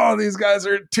 oh, these guys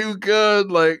are too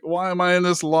good. Like, why am I in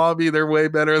this lobby? They're way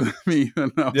better than me.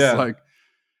 And I was like,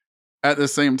 at the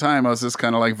same time, I was just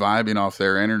kind of like vibing off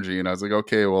their energy. And I was like,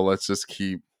 okay, well, let's just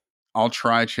I'll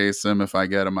try chase them. If I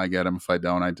get them, I get them. If I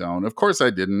don't, I don't. Of course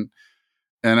I didn't.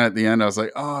 And at the end, I was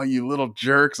like, oh, you little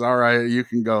jerks. All right, you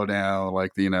can go now.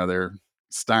 Like, they're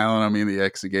styling on me in the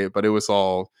exit gate, but it was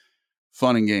all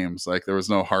fun and games. Like, there was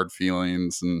no hard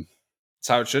feelings. And it's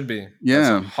how it should be.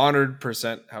 Yeah. That's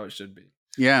 100% how it should be.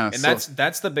 Yeah. And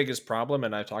that's the biggest problem.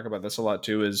 And I talk about this a lot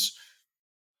too, is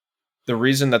the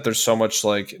reason that there's so much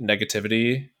like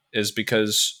negativity is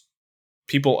because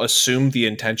people assume the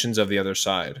intentions of the other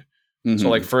side. Mm-hmm. So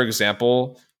like, for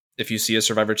example, if you see a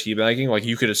survivor teabagging, like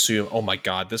you could assume, oh my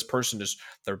God, this person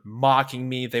they're mocking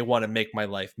me. They want to make my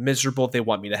life miserable. They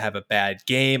want me to have a bad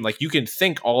game. Like you can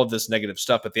think all of this negative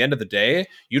stuff. At the end of the day,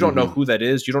 you don't know who that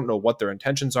is. You don't know what their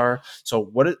intentions are. So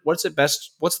what's the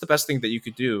best thing that you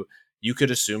could do? You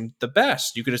could assume the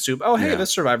best. You could assume, oh, hey,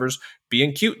 this survivor's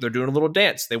being cute. They're doing a little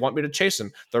dance. They want me to chase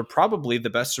them. They're probably the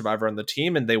best survivor on the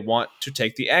team and they want to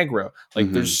take the aggro.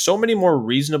 Like there's so many more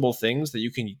reasonable things that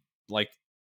you can like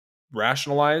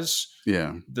rationalize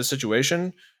the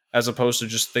situation as opposed to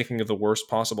just thinking of the worst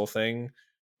possible thing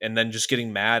and then just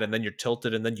getting mad and then you're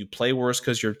tilted and then you play worse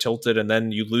because you're tilted and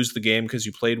then you lose the game because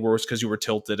you played worse because you were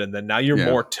tilted and then now you're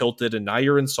more tilted and now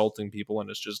you're insulting people and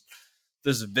it's just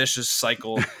this vicious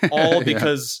cycle all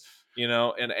because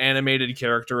an animated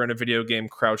character in a video game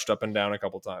crouched up and down a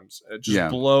couple times. It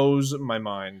just blows my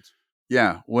mind.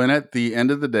 When at the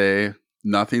end of the day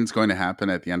nothing's going to happen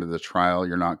at the end of the trial,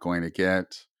 you're not going to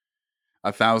get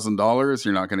 $1,000.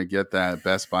 You're not going to get that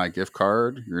Best Buy gift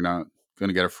card. You're not going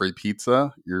to get a free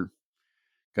pizza. You're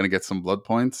gonna get some blood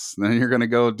points, then you're gonna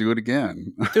go do it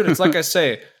again. Dude, it's like I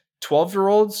say,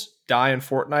 12-year-olds die in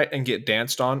Fortnite and get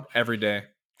danced on every day,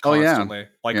 Oh yeah, constantly.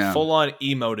 Like yeah. full on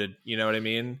emoted, you know what I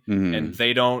mean? And Mhm.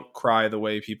 they don't cry the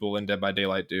way people in Dead by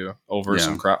Daylight do over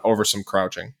Yeah. some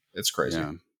crouching. It's crazy.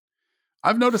 Yeah.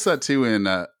 I've noticed that too. In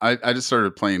I just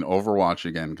started playing Overwatch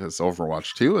again because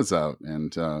Overwatch 2 is out,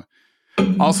 and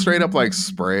I'll straight up like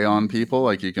spray on people.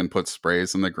 Like you can put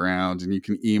sprays in the ground and you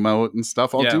can emote and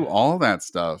stuff. I'll Yeah. do all that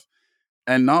stuff,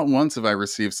 and not once have I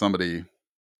received somebody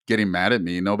getting mad at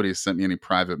me. Nobody's sent me any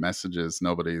private messages.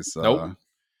 Nobody's Nope.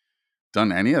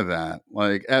 done any of that.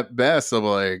 Like at best, they'll be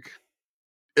like,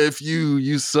 "If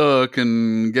you suck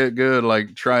and get good,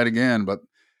 like try it again." But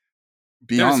Dude,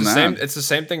 it's beyond the that, same. It's the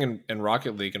same thing in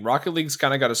Rocket League, and Rocket League's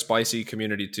kind of got a spicy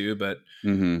community too. But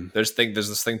hmm there's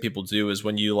this thing people do is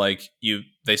when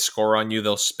they score on you,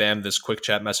 they'll spam this quick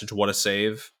chat message, "What a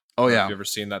save." I oh don't know if yeah, you've ever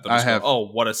seen that. They'll I just go, have. "Oh,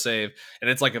 what a save," and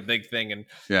it's like a big thing. And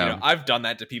Yeah, I've done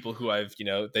that to people who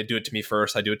they do it to me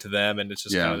first, I do it to them, and it's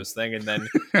just kind yeah, of this thing.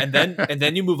 And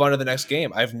then you move on to the next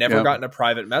game. I've never yep. gotten a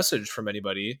private message from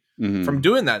anybody from hmm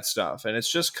doing that stuff, and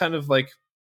it's just kind of like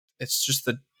it's just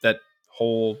that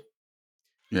whole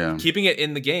Yeah, keeping it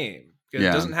in the game because it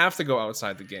yeah, doesn't have to go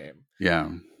outside the game. yeah,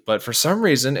 But for some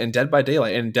reason, in Dead by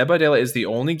Daylight, and Dead by Daylight is the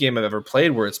only game I've ever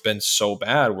played where it's been so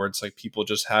bad, where it's like people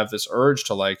just have this urge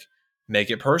to like make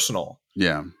it personal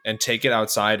yeah, and take it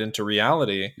outside into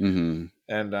reality. hmm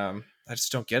And I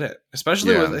just don't get it,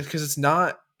 especially yeah, with because it's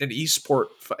not an esport.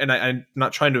 And I'm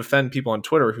not trying to offend people on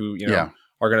Twitter who yeah,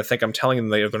 are going to think I'm telling them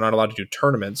they're not allowed to do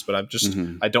tournaments, but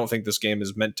hmm I don't think this game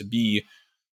is meant to be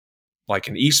like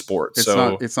an esport. It's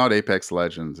not. So It's not Apex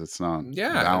Legends. It's not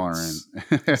yeah, Valorant.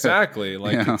 exactly.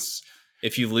 Like Yeah. it's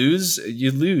if you lose,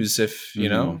 you lose. If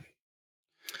hmm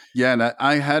Yeah, and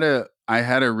I had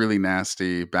a really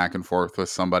nasty back and forth with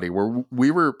somebody where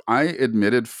we were. I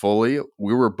admitted fully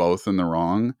we were both in the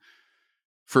wrong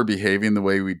for behaving the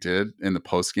way we did in the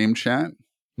post game chat,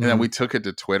 and then we took it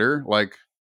to Twitter. Like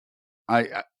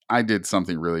I did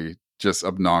something really just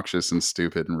obnoxious and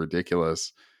stupid and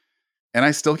ridiculous. And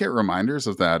I still get reminders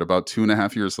of that about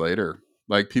 2.5 years later.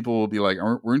 Like people will be like,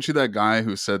 weren't you that guy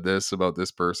who said this about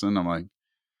this person? I'm like,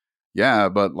 yeah,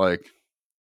 but like,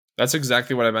 That's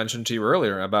exactly what I mentioned to you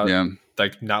earlier about yeah,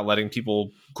 like not letting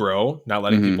people grow, not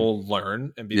letting hmm people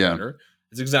learn and be yeah, better.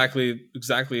 It's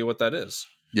exactly what that is.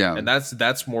 yeah, And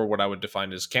that's more what I would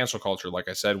define as cancel culture, like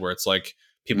I said, where it's like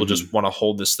people hmm just want to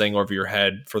hold this thing over your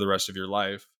head for the rest of your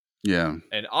life. yeah,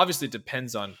 And obviously it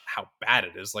depends on how bad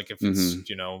it is. Like if it's,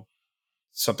 hmm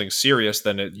something serious,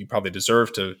 then you probably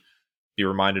deserve to be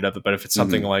reminded of it. But if it's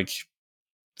something hmm like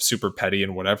super petty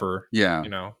and whatever, yeah, you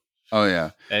know, oh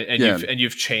yeah, and yeah,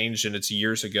 you've changed and it's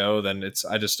years ago, then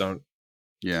I just don't.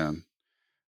 yeah,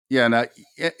 yeah. And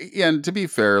yeah, and to be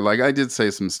fair, like I did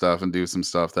say some stuff and do some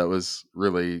stuff that was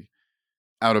really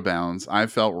out of bounds. I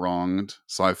felt wronged,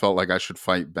 so I felt like I should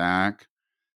fight back,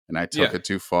 and I took Yeah, it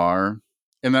too far.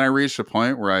 And then I reached a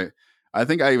point where I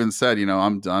think I even said,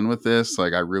 I'm done with this.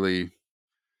 Like I really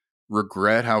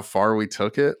regret how far we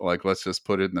took it. Like let's just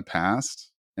put it in the past.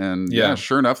 And yeah, yeah,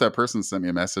 sure enough, that person sent me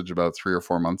a message about 3 or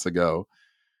 4 months ago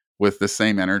with the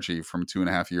same energy from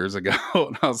 2.5 years ago.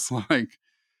 And I was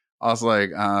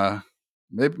like,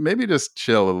 maybe just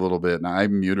chill a little bit. And I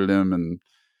muted him, and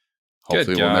good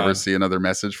hopefully we'll never God. see another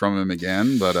message from him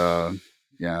again. But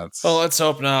yeah, Well, it's let's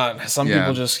hope not. Some yeah,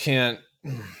 people just can't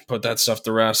put that stuff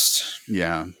to rest.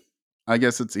 yeah. I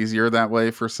guess it's easier that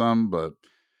way for some, but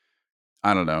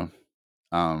I don't know.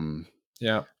 Um,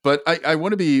 Yeah. but I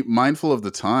want to be mindful of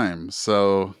the time.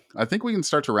 So I think we can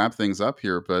start to wrap things up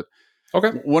here. But Okay.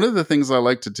 one of the things I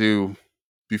like to do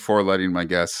before letting my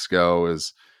guests go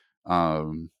is, why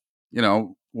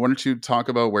don't you talk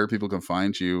about where people can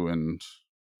find you? And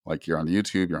like you're on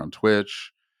YouTube, you're on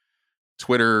Twitch,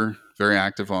 Twitter, very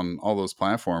active on all those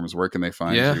platforms. Where can they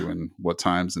find Yeah. you and what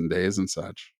times and days and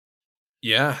such?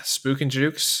 Yeah. Spook and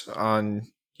Jukes on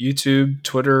YouTube,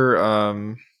 Twitter.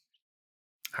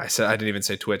 I didn't even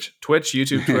say Twitch. Twitch,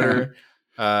 YouTube, Yeah.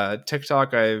 Twitter,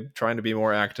 TikTok. I'm trying to be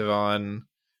more active on.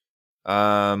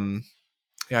 Um,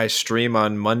 yeah, I stream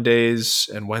on Mondays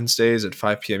and Wednesdays at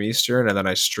 5 p.m. Eastern, and then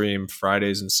I stream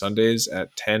Fridays and Sundays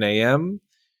at 10 a.m.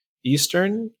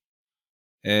 Eastern,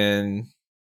 and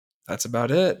that's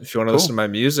about it. If you want to listen Cool. to my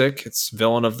music, it's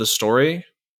Villain of the Story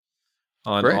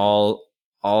on Great.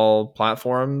 all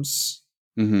platforms.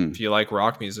 hmm If you like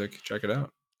rock music, check it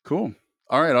out. Cool.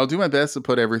 All right. I'll do my best to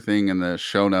put everything in the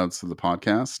show notes of the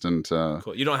podcast. And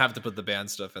Cool. You don't have to put the band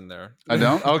stuff in there. I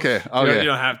don't? Okay. You Okay.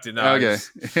 don't have to. No. Okay.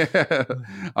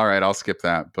 All right. I'll skip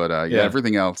that. But yeah, Yeah.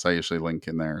 everything else I usually link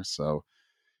in there. So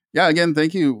Yeah, again,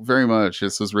 thank you very much.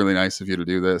 This was really nice of you to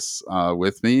do this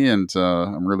with me, and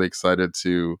I'm really excited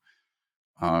to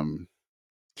um,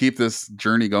 keep this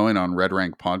journey going on Red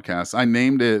Rank Podcast. I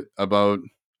named it about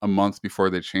a month before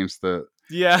they changed the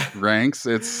Yeah. ranks.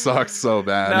 It sucked so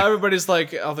bad. Now everybody's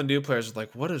like, all the new players are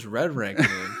like, what does red rank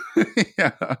mean?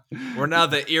 Yeah. We're now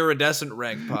the iridescent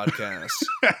rank podcast.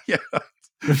 Yeah.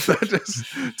 That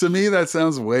just, to me, that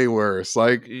sounds way worse.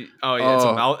 Like, Oh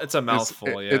yeah, it's a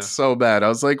mouthful. it's so bad. I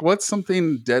was like, what's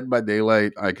something Dead by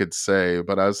Daylight I could say?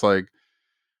 But I was like,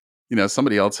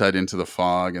 somebody else had Into the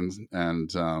Fog, and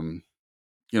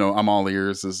I'm All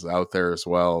Ears is out there as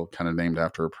well, kind of named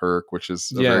after a perk, which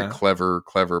is a very clever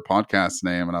podcast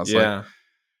name. And I was like,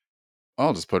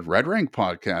 I'll just put Red Rank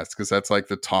Podcast because that's like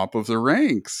the top of the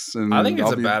ranks. And I think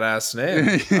it's a badass name.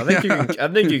 I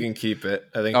think you can keep it.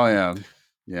 I think. Oh yeah,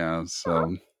 yeah.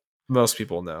 So most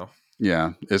people know.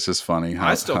 Yeah, it's just funny.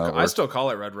 I still call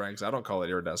it Red Ranks. I don't call it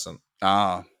iridescent.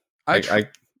 I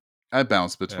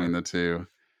bounce between the two.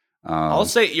 I'll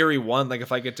say Eerie 1. Like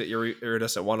if I get to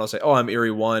iridescent 1, I'll say, oh, I'm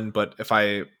Eerie 1. But if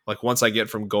I once I get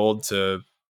from gold to,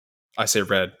 I say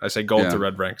red. I say gold to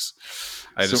Red Ranks.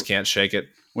 I just can't shake it.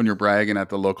 When you're bragging at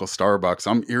the local Starbucks,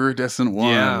 I'm Iridescent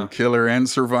 1, Killer and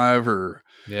Survivor.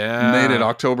 Yeah. Made it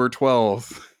October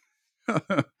 12th.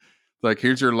 Like,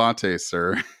 here's your latte,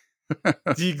 sir.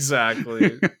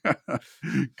 Exactly.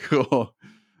 Cool.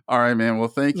 All right, man. Well,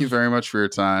 thank you very much for your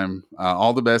time.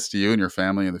 All the best to you and your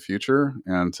family in the future.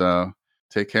 And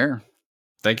take care.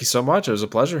 Thank you so much. It was a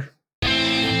pleasure.